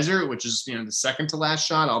the desert, which is, the second to last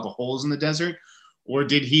shot, all the holes in the desert? Or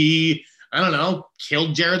did he, I don't know,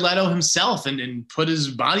 kill Jared Leto himself and put his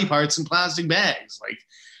body parts in plastic bags? Like,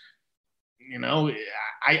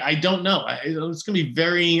 I don't know. It's going to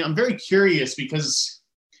be I'm very curious because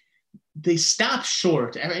they stop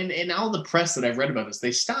short, and in all the press that I've read about this,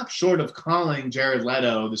 they stop short of calling Jared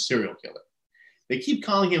Leto the serial killer. They keep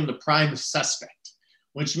calling him the prime suspect,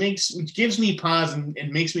 which gives me pause and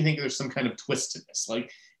makes me think there's some kind of twist to this.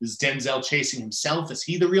 Like, is Denzel chasing himself? Is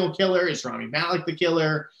he the real killer? Is Rami Malek the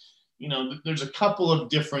killer? There's a couple of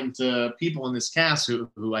different people in this cast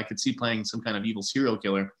who I could see playing some kind of evil serial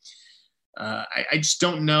killer. I just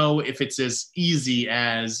don't know if it's as easy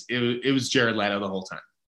as it was Jared Leto the whole time.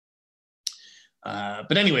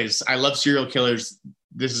 But anyways, I love serial killers.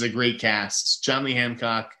 This is a great cast. John Lee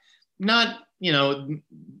Hancock, not, you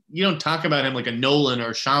don't talk about him like a Nolan or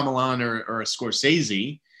a Shyamalan or a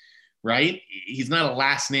Scorsese, right? He's not a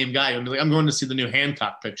last name guy. I'm going to see the new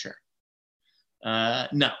Hancock picture.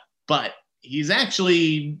 No, but he's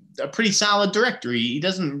actually a pretty solid director. He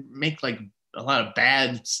doesn't make like a lot of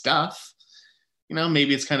bad stuff.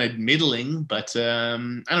 Maybe it's kind of middling, but I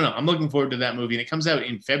don't know. I'm looking forward to that movie, and it comes out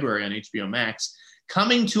in February on HBO Max.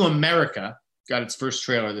 Coming to America got its first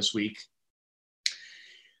trailer this week.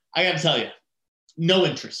 I got to tell you, no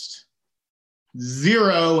interest.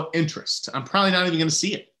 0 interest. I'm probably not even going to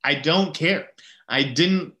see it. I don't care. I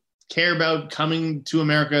didn't care about Coming to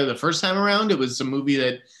America the first time around. It was a movie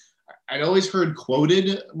that I'd always heard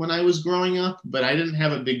quoted when I was growing up, but I didn't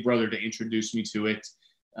have a big brother to introduce me to it.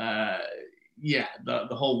 The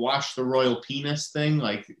whole wash the royal penis thing,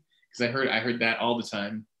 like, because I heard that all the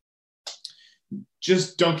time.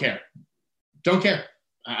 Just don't care. Don't care.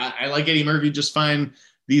 I like Eddie Murphy just fine.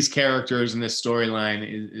 These characters in this storyline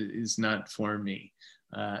is not for me.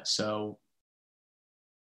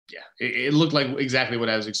 It looked like exactly what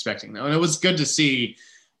I was expecting though. And it was good to see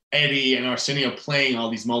Eddie and Arsenio playing all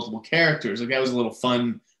these multiple characters. Like, that was a little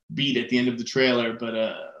fun beat at the end of the trailer, but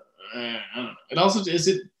I don't know. It also,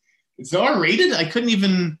 it's R-rated?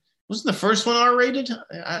 Wasn't the first one R-rated?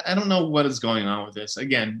 I don't know what is going on with this.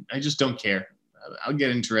 Again, I just don't care. I'll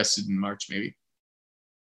get interested in March maybe.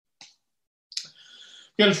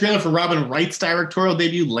 Got a trailer for Robin Wright's directorial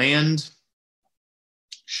debut, Land.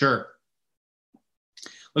 Sure.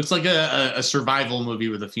 Looks like a survival movie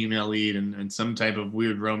with a female lead and some type of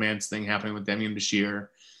weird romance thing happening with Demi and Bashir.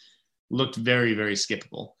 Looked very, very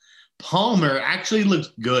skippable. Palmer actually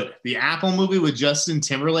looked good. The Apple movie with Justin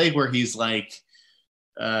Timberlake, where he's like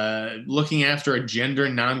looking after a gender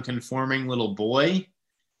non-conforming little boy.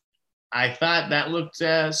 I thought that looked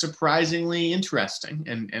surprisingly interesting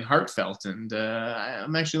and heartfelt, and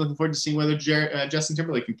I'm actually looking forward to seeing whether Justin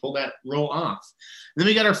Timberlake can pull that role off. And then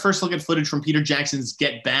we got our first look at footage from Peter Jackson's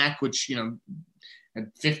Get Back, which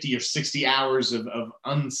had 50 or 60 hours of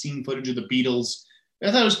unseen footage of the Beatles.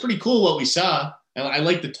 I thought it was pretty cool what we saw. I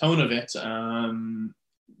like the tone of it.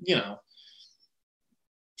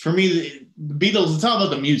 For me, the Beatles, it's all about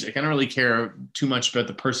the music. I don't really care too much about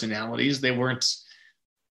the personalities. They weren't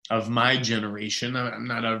of my generation. I'm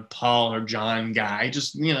not a Paul or John guy.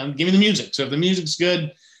 Just, give me the music. So if the music's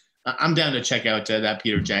good, I'm down to check out that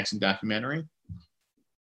Peter Jackson documentary.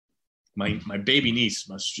 My baby niece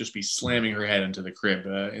must just be slamming her head into the crib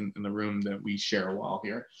in the room that we share a wall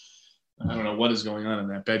here. I don't know what is going on in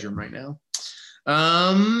that bedroom right now.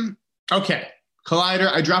 Okay.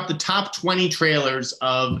 Collider, I dropped the top 20 trailers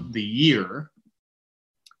of the year.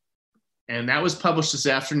 And that was published this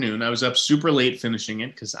afternoon. I was up super late finishing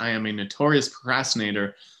it because I am a notorious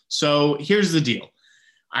procrastinator. So here's the deal.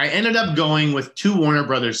 I ended up going with 2 Warner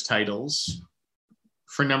Brothers titles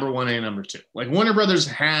for number 1 and number 2. Like, Warner Brothers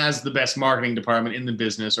has the best marketing department in the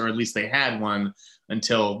business, or at least they had one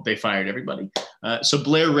until they fired everybody. So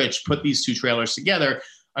Blair Witch put these two trailers together.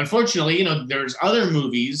 Unfortunately, you know, there's other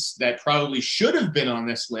movies that probably should have been on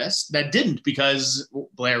this list that didn't because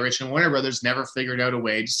Blair Witch and Warner Brothers never figured out a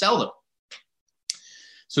way to sell them.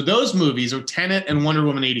 So those movies are Tenet and Wonder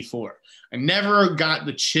Woman 84. I never got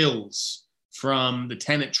the chills from the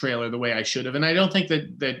Tenet trailer the way I should have. And I don't think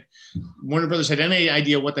that Warner Brothers had any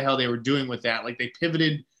idea what the hell they were doing with that. Like they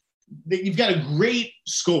pivoted. You've got a great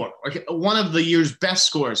score, like one of the year's best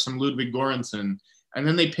scores from Ludwig Göransson. And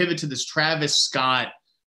then they pivot to this Travis Scott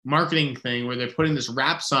marketing thing where they're putting this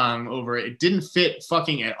rap song over it. It didn't fit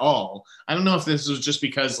fucking at all. I don't know if this was just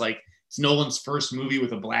because like it's Nolan's first movie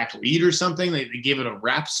with a black lead or something. They gave it a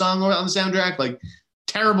rap song on the soundtrack. Like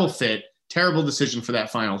terrible fit, terrible decision for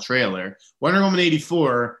that final trailer. Wonder Woman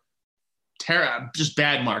 84, just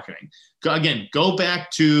bad marketing. Go back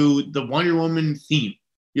to the Wonder Woman theme.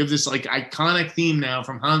 You have this like iconic theme now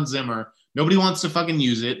from Hans Zimmer. Nobody wants to fucking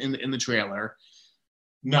use it in the trailer.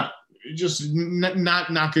 Not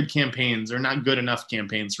good campaigns or not good enough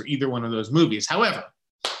campaigns for either one of those movies. However,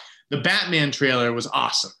 the Batman trailer was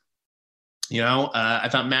awesome. You know, I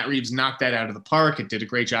thought Matt Reeves knocked that out of the park. It did a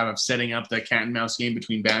great job of setting up the cat and mouse game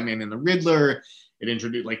between Batman and the Riddler. It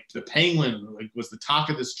introduced like the Penguin, like was the talk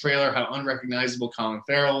of this trailer, how unrecognizable Colin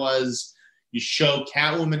Farrell was. You show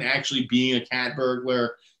Catwoman actually being a cat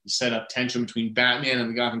burglar. You set up tension between Batman and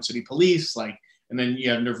the Gotham City Police, and then you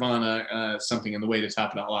have Nirvana, Something in the Way to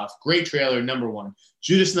top it all off. Great trailer, number one.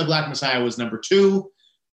 Judas and the Black Messiah was number two.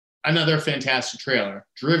 Another fantastic trailer,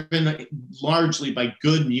 driven largely by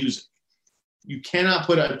good music. You cannot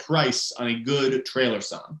put a price on a good trailer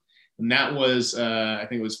song. And that was, I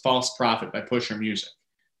think it was False Prophet by Pusher Music.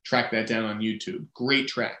 Track that down on YouTube. Great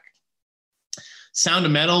track. Sound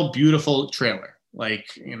of Metal, beautiful trailer.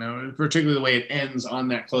 Like, you know, particularly the way it ends on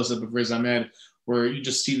that close-up of Riz Ahmed, where you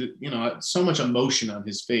just see that, you know, so much emotion on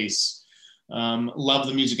his face. Love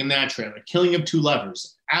the music in that trailer. Killing of Two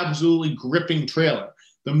Lovers, absolutely gripping trailer.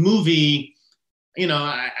 The movie, you know,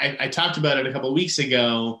 I talked about it a couple of weeks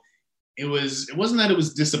ago. It wasn't that it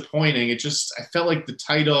was disappointing. It just, I felt like the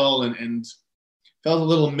title and felt a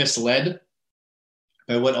little misled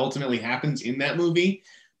by what ultimately happens in that movie.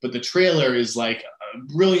 But the trailer is like a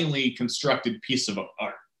brilliantly constructed piece of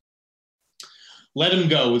art. Let Him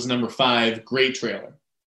Go was number 5. Great trailer.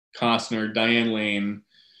 Costner, Diane Lane.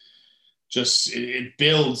 Just, it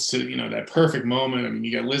builds to, you know, that perfect moment. I mean,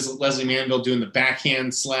 you got Leslie Manville doing the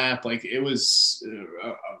backhand slap. Like, it was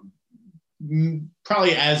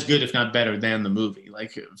probably as good, if not better, than the movie.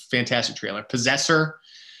 Like, fantastic trailer. Possessor,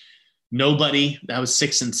 Nobody. That was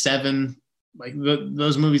 6 and 7. Like,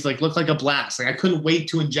 those movies, like, look like a blast. Like, I couldn't wait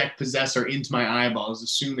to inject Possessor into my eyeballs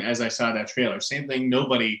as soon as I saw that trailer. Same thing,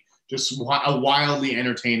 Nobody. Just a wildly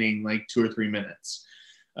entertaining, like, 2 or 3 minutes.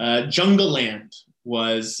 Jungleland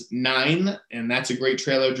was 9, and that's a great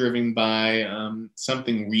trailer driven by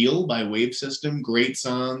Something Real by Wave System. Great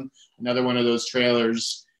song. Another one of those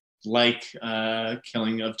trailers like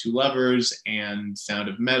Killing of Two Lovers and Sound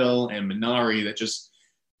of Metal and Minari that just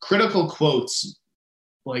critical quotes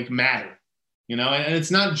like matter, you know, and it's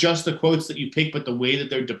not just the quotes that you pick, but the way that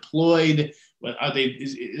they're deployed. Are they,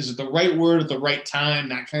 is it the right word at the right time?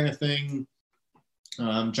 That kind of thing.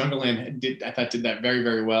 Jungleland I thought did that very,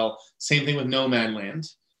 very well. Same thing with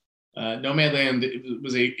Nomadland. Nomadland, it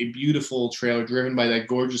was a beautiful trailer driven by that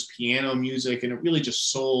gorgeous piano music, and it really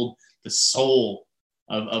just sold the soul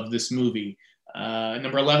of this movie.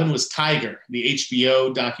 Number 11 was Tiger, the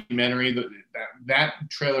HBO documentary. That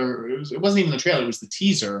trailer, it wasn't even the trailer, it was the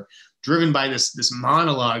teaser, driven by this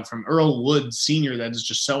monologue from Earl Wood Sr. that is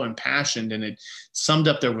just so impassioned, and it summed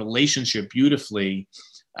up their relationship beautifully.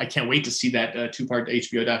 I can't wait to see that 2-part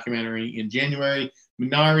HBO documentary in January.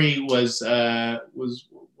 Minari was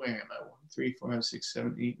where am I? 1, 3, 4, 5, 6,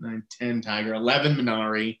 7, 8, 9, 10. Tiger. 11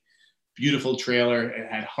 Minari. Beautiful trailer. It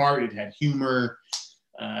had heart. It had humor.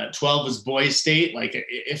 12 was Boy State. Like,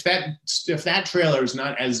 if that trailer is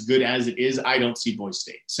not as good as it is, I don't see Boy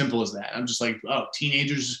State. Simple as that. I'm just like, oh,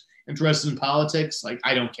 teenagers interested in politics? Like,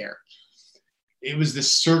 I don't care. It was the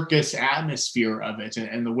circus atmosphere of it,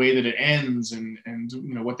 and the way that it ends, and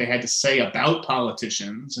you know what they had to say about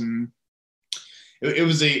politicians, and it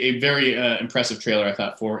was a very impressive trailer, I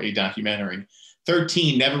thought, for a documentary.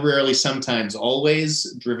 13, Never, Rarely, Sometimes,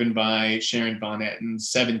 Always, driven by Sharon Von Etten's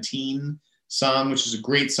 17 song, which is a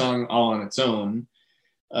great song all on its own.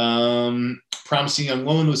 Promising Young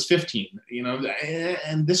Woman was 15. You know,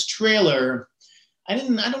 and this trailer, I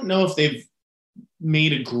don't know if they've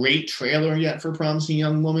made a great trailer yet for Promising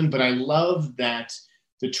Young Woman, but I love that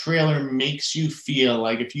the trailer makes you feel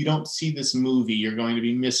like if you don't see this movie, you're going to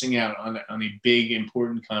be missing out on a big,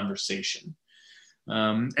 important conversation.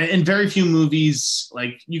 And very few movies,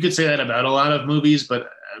 like you could say that about a lot of movies, but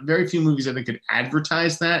very few movies I think could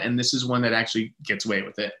advertise that. And this is one that actually gets away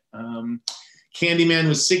with it. Candyman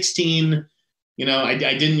was 16. I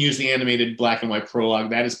didn't use the animated black and white prologue.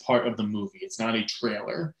 That is part of the movie. It's not a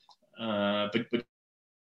trailer, but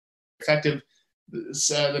effective.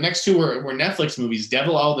 The next two were Netflix movies,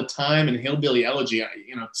 Devil All the Time and Hillbilly Elegy.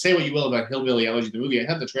 Say what you will about Hillbilly Elegy, the movie. I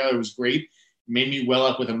thought the trailer was great. It made me well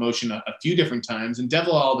up with emotion a few different times. And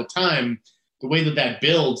Devil All the Time, the way that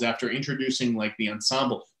builds after introducing like the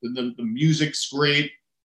ensemble, the music's great.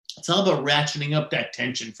 It's all about ratcheting up that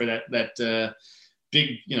tension for that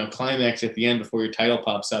big climax at the end before your title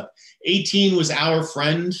pops up. 18 was Our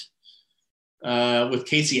Friend with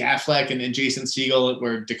Casey Affleck and Jason Segel,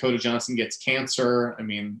 where Dakota Johnson gets cancer. I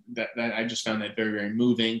mean, that I just found that very, very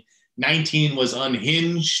moving. 19 was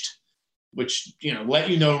Unhinged, which let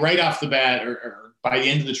you know right off the bat, or by the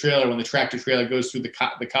end of the trailer, when the tractor trailer goes through the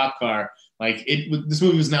cop car, like this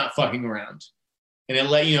movie was not fucking around, and it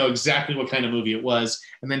let you know exactly what kind of movie it was.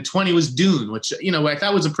 And then 20 was Dune, which I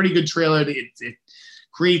thought was a pretty good trailer. It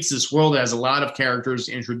creates this world that has a lot of characters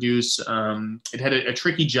to introduce. It had a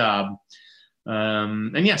tricky job.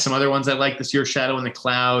 And yeah, some other ones I like this year: Shadow in the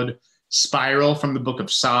Cloud, Spiral from the Book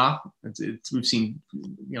of Saw. We've seen,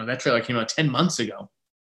 that trailer came out 10 months ago.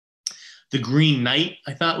 The Green Knight,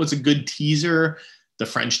 I thought, was a good teaser. The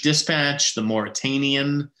French Dispatch, The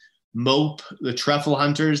Mauritanian, Mope, The Truffle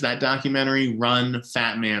Hunters, that documentary, Run,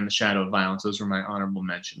 Fat Man, The Shadow of Violence. Those were my honorable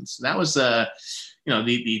mentions. That was, the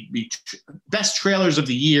best trailers of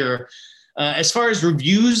the year. As far as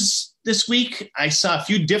reviews this week, I saw a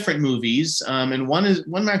few different movies, and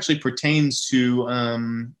one actually pertains to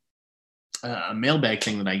a mailbag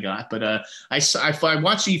thing that I got. But I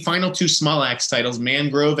watched the final two Small Axe titles,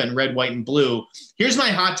 Mangrove and Red, White, and Blue. Here's my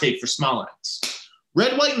hot take for Small Axe.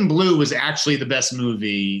 Red, White, and Blue was actually the best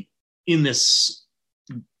movie in this,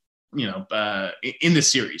 in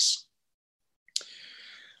this series.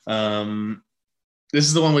 This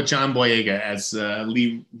is the one with John Boyega as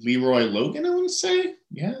Leroy Logan, I want to say.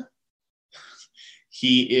 Yeah.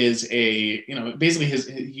 He is basically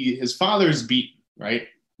his father's beaten, right,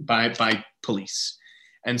 by police.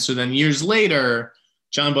 And so then years later,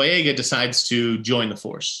 John Boyega decides to join the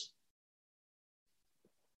force.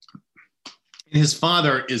 And his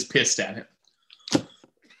father is pissed at him.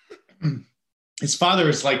 His father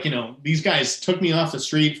is like, these guys took me off the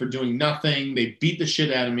street for doing nothing. They beat the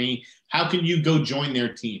shit out of me. How can you go join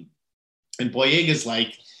their team? And Boyega's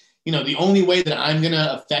like, the only way that I'm going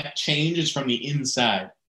to affect change is from the inside.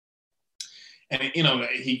 And,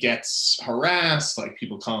 he gets harassed, like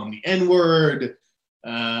people call him the N-word.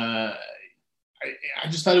 I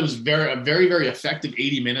just thought it was a very, very effective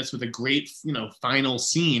 80 minutes with a great, final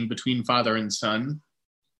scene between father and son.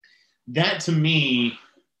 That to me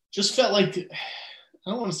just felt like, I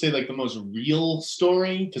don't want to say like the most real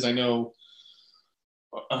story, because I know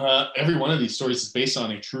every one of these stories is based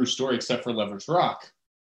on a true story except for Lover's Rock.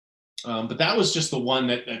 But that was just the one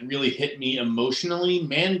that really hit me emotionally.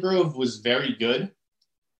 Mangrove was very good,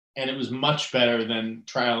 and it was much better than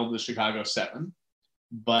Trial of the Chicago 7,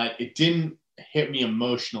 but it didn't hit me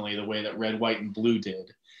emotionally the way that Red, White, and Blue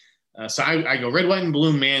did. So I go Red, White, and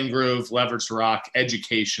Blue, Mangrove, Lover's Rock,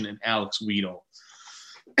 Education, and Alex Wheatle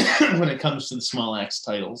when it comes to the Small Axe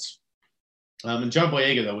titles. And John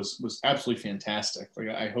Boyega, though, was absolutely fantastic. Like,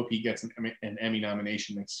 I hope he gets an Emmy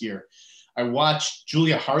nomination next year. I watched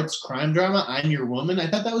Julia Hart's crime drama, I'm Your Woman. I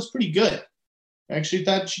thought that was pretty good. I actually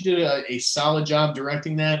thought she did a solid job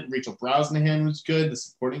directing that. Rachel Brosnahan was good. The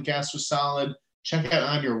supporting cast was solid. Check out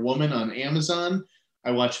I'm Your Woman on Amazon.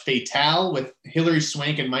 I watched Fatale with Hilary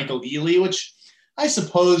Swank and Michael Ealy, which I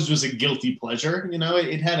suppose was a guilty pleasure.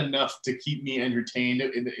 It had enough to keep me entertained.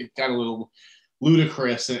 It got a little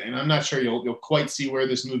ludicrous, and I'm not sure you'll quite see where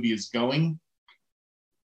this movie is going.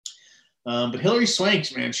 But Hilary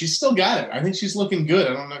Swank, man, she's still got it. I think she's looking good.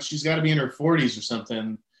 I don't know. She's got to be in her 40s or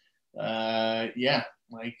something. Yeah,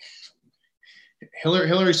 like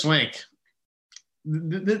Hilary Swank.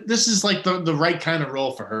 This is like the right kind of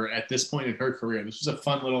role for her at this point in her career. This was a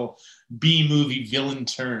fun little B-movie villain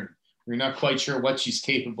turn. We're not quite sure what she's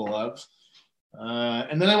capable of.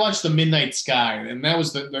 And then I watched The Midnight Sky, and that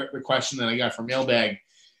was the question that I got from Mailbag.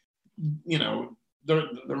 The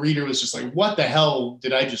reader was just like, what the hell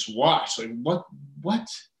did I just watch? Like, what?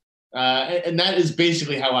 And that is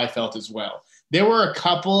basically how I felt as well. There were a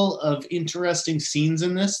couple of interesting scenes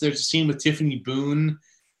in this. There's a scene with Tiffany Boone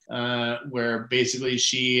where basically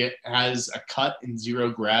she has a cut in zero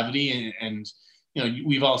gravity. And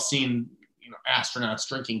we've all seen, astronauts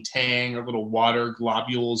drinking Tang or little water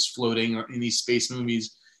globules floating in these space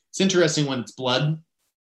movies. It's interesting when it's blood.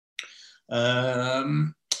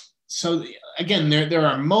 So again, there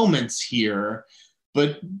are moments here,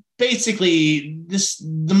 but basically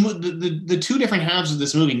the two different halves of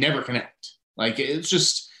this movie never connect. Like, it's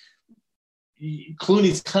just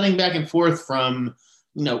Clooney's cutting back and forth from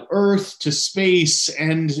Earth to space,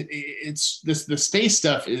 and it's the space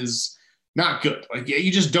stuff is not good. Like,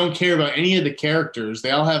 you just don't care about any of the characters.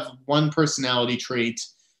 They all have one personality trait.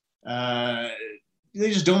 They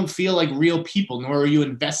just don't feel like real people, nor are you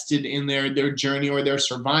invested in their journey or their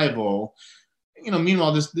survival.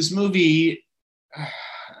 Meanwhile, this movie,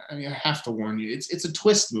 I mean, I have to warn you, it's a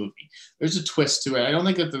twist movie. There's a twist to it. I don't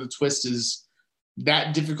think that the twist is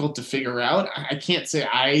that difficult to figure out. I can't say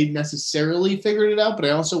I necessarily figured it out, but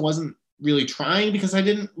I also wasn't really trying because I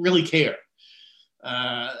didn't really care.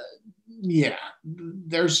 Yeah,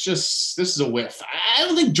 this is a whiff. I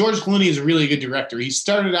don't think George Clooney is a really good director. He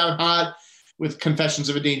started out hot with Confessions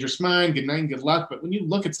of a Dangerous Mind, Good Night and Good Luck, but when you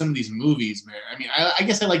look at some of these movies, man, I mean, I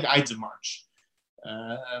guess I like the Ides of March,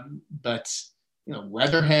 but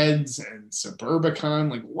Leatherheads and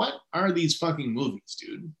Suburbicon, like, what are these fucking movies,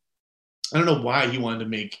 dude? I don't know why he wanted to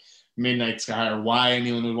make Midnight Sky or why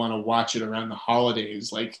anyone would want to watch it around the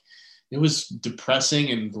holidays. Like, it was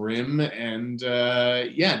depressing and grim and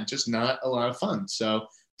just not a lot of fun. So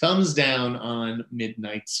thumbs down on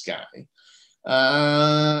Midnight Sky.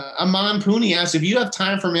 Aman Pooney asks, if you have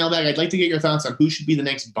time for mailbag, I'd like to get your thoughts on who should be the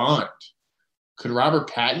next Bond. Could Robert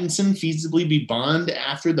Pattinson feasibly be Bond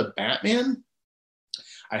after the Batman?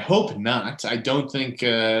 I hope not. I don't think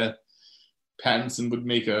Pattinson would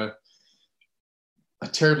make a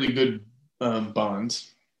terribly good Bond.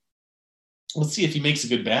 Let's see if he makes a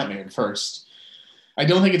good Batman first. I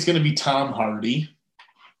don't think it's going to be Tom Hardy.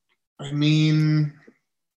 I mean,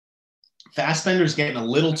 Fassbender's getting a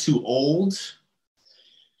little too old.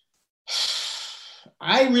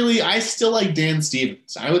 I still like Dan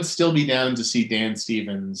Stevens. I would still be down to see Dan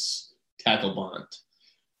Stevens tackle Bond.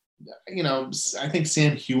 I think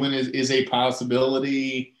Sam Heughan is a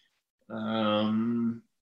possibility. I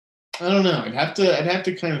don't know. I'd have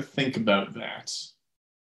to kind of think about that.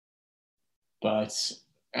 But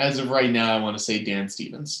as of right now, I want to say Dan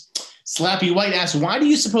Stevens. Slappy White asks, why do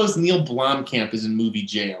you suppose Neil Blomkamp is in movie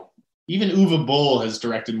jail? Even Uwe Boll has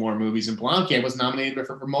directed more movies, and Blomkamp was nominated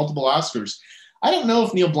for multiple Oscars. I don't know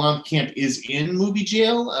if Neil Blomkamp is in movie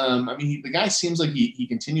jail. I mean, the guy seems like he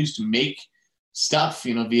continues to make stuff,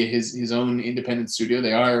 via his own independent studio.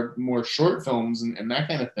 They are more short films and that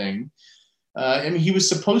kind of thing. I mean, he was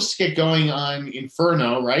supposed to get going on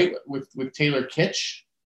Inferno, right, with Taylor Kitsch,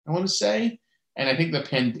 I want to say. And I think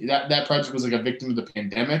that project was like a victim of the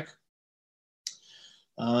pandemic.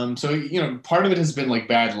 So, part of it has been like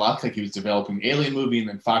bad luck. Like, he was developing the Alien movie and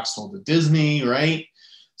then Fox sold to Disney, right?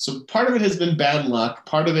 So part of it has been bad luck.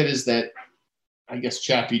 Part of it is that I guess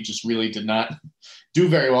Chappie just really did not do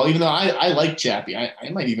very well, even though I like Chappie. I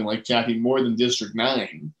might even like Chappie more than District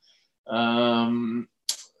 9. I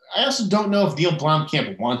also don't know if Neil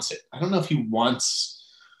Blomkamp wants it. I don't know if he wants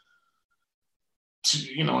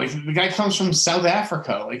to, like, the guy comes from South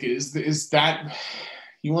Africa. Like, is that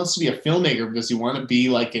he wants to be a filmmaker? Does he want to be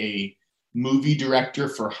like a movie director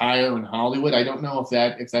for hire in Hollywood? I don't know if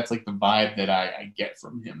that's like the vibe that I get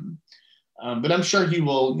from him. But I'm sure he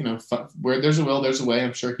will, where there's a will, there's a way.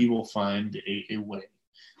 I'm sure he will find a way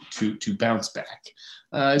to bounce back.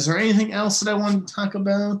 Is there anything else that I want to talk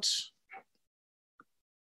about?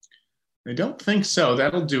 I don't think so.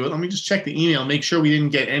 That'll do it. Let me just check the email, make sure we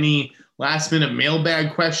didn't get any last minute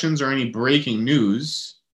mailbag questions or any breaking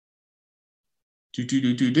news.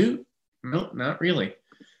 Nope, not really.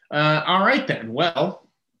 All right then. Well,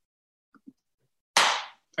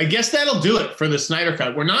 I guess that'll do it for the Sneider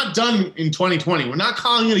Cut. We're not done in 2020. We're not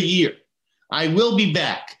calling it a year. I will be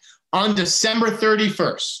back on December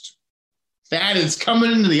 31st. Thad is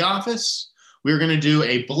coming into the office. We're going to do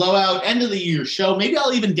a blowout end of the year show. Maybe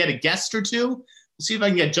I'll even get a guest or two. We'll see if I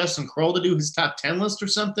can get Justin Kroll to do his top 10 list or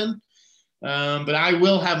something. But I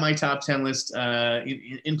will have my top 10 list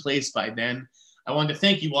in place by then. I wanted to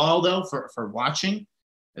thank you all, though, for watching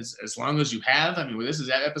as long as you have. I mean, this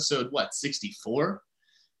is episode, 64?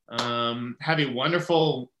 Have a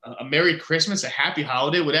wonderful, a Merry Christmas, a Happy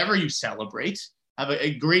Holiday, whatever you celebrate. Have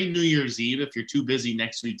a great New Year's Eve if you're too busy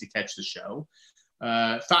next week to catch the show.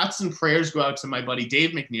 Thoughts and prayers go out to my buddy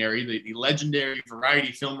Dave McNary, the legendary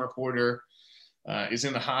variety film reporter, is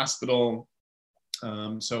in the hospital.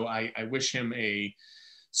 So I wish him a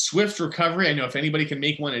swift recovery. I know if anybody can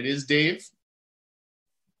make one, it is Dave.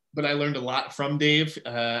 But I learned a lot from Dave.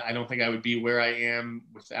 I don't think I would be where I am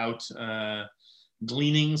without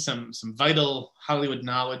gleaning some vital Hollywood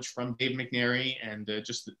knowledge from Dave McNary, and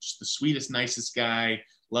just the sweetest, nicest guy.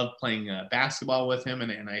 Love playing basketball with him,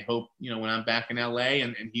 and I hope, when I'm back in LA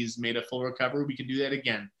and he's made a full recovery, we can do that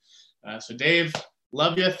again. So Dave,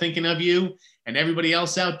 love you, thinking of you, and everybody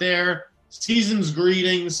else out there, season's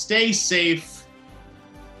greetings, stay safe,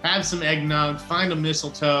 have some eggnog, find a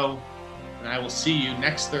mistletoe, and I will see you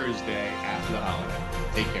next Thursday after the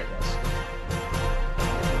holiday. Take care, guys.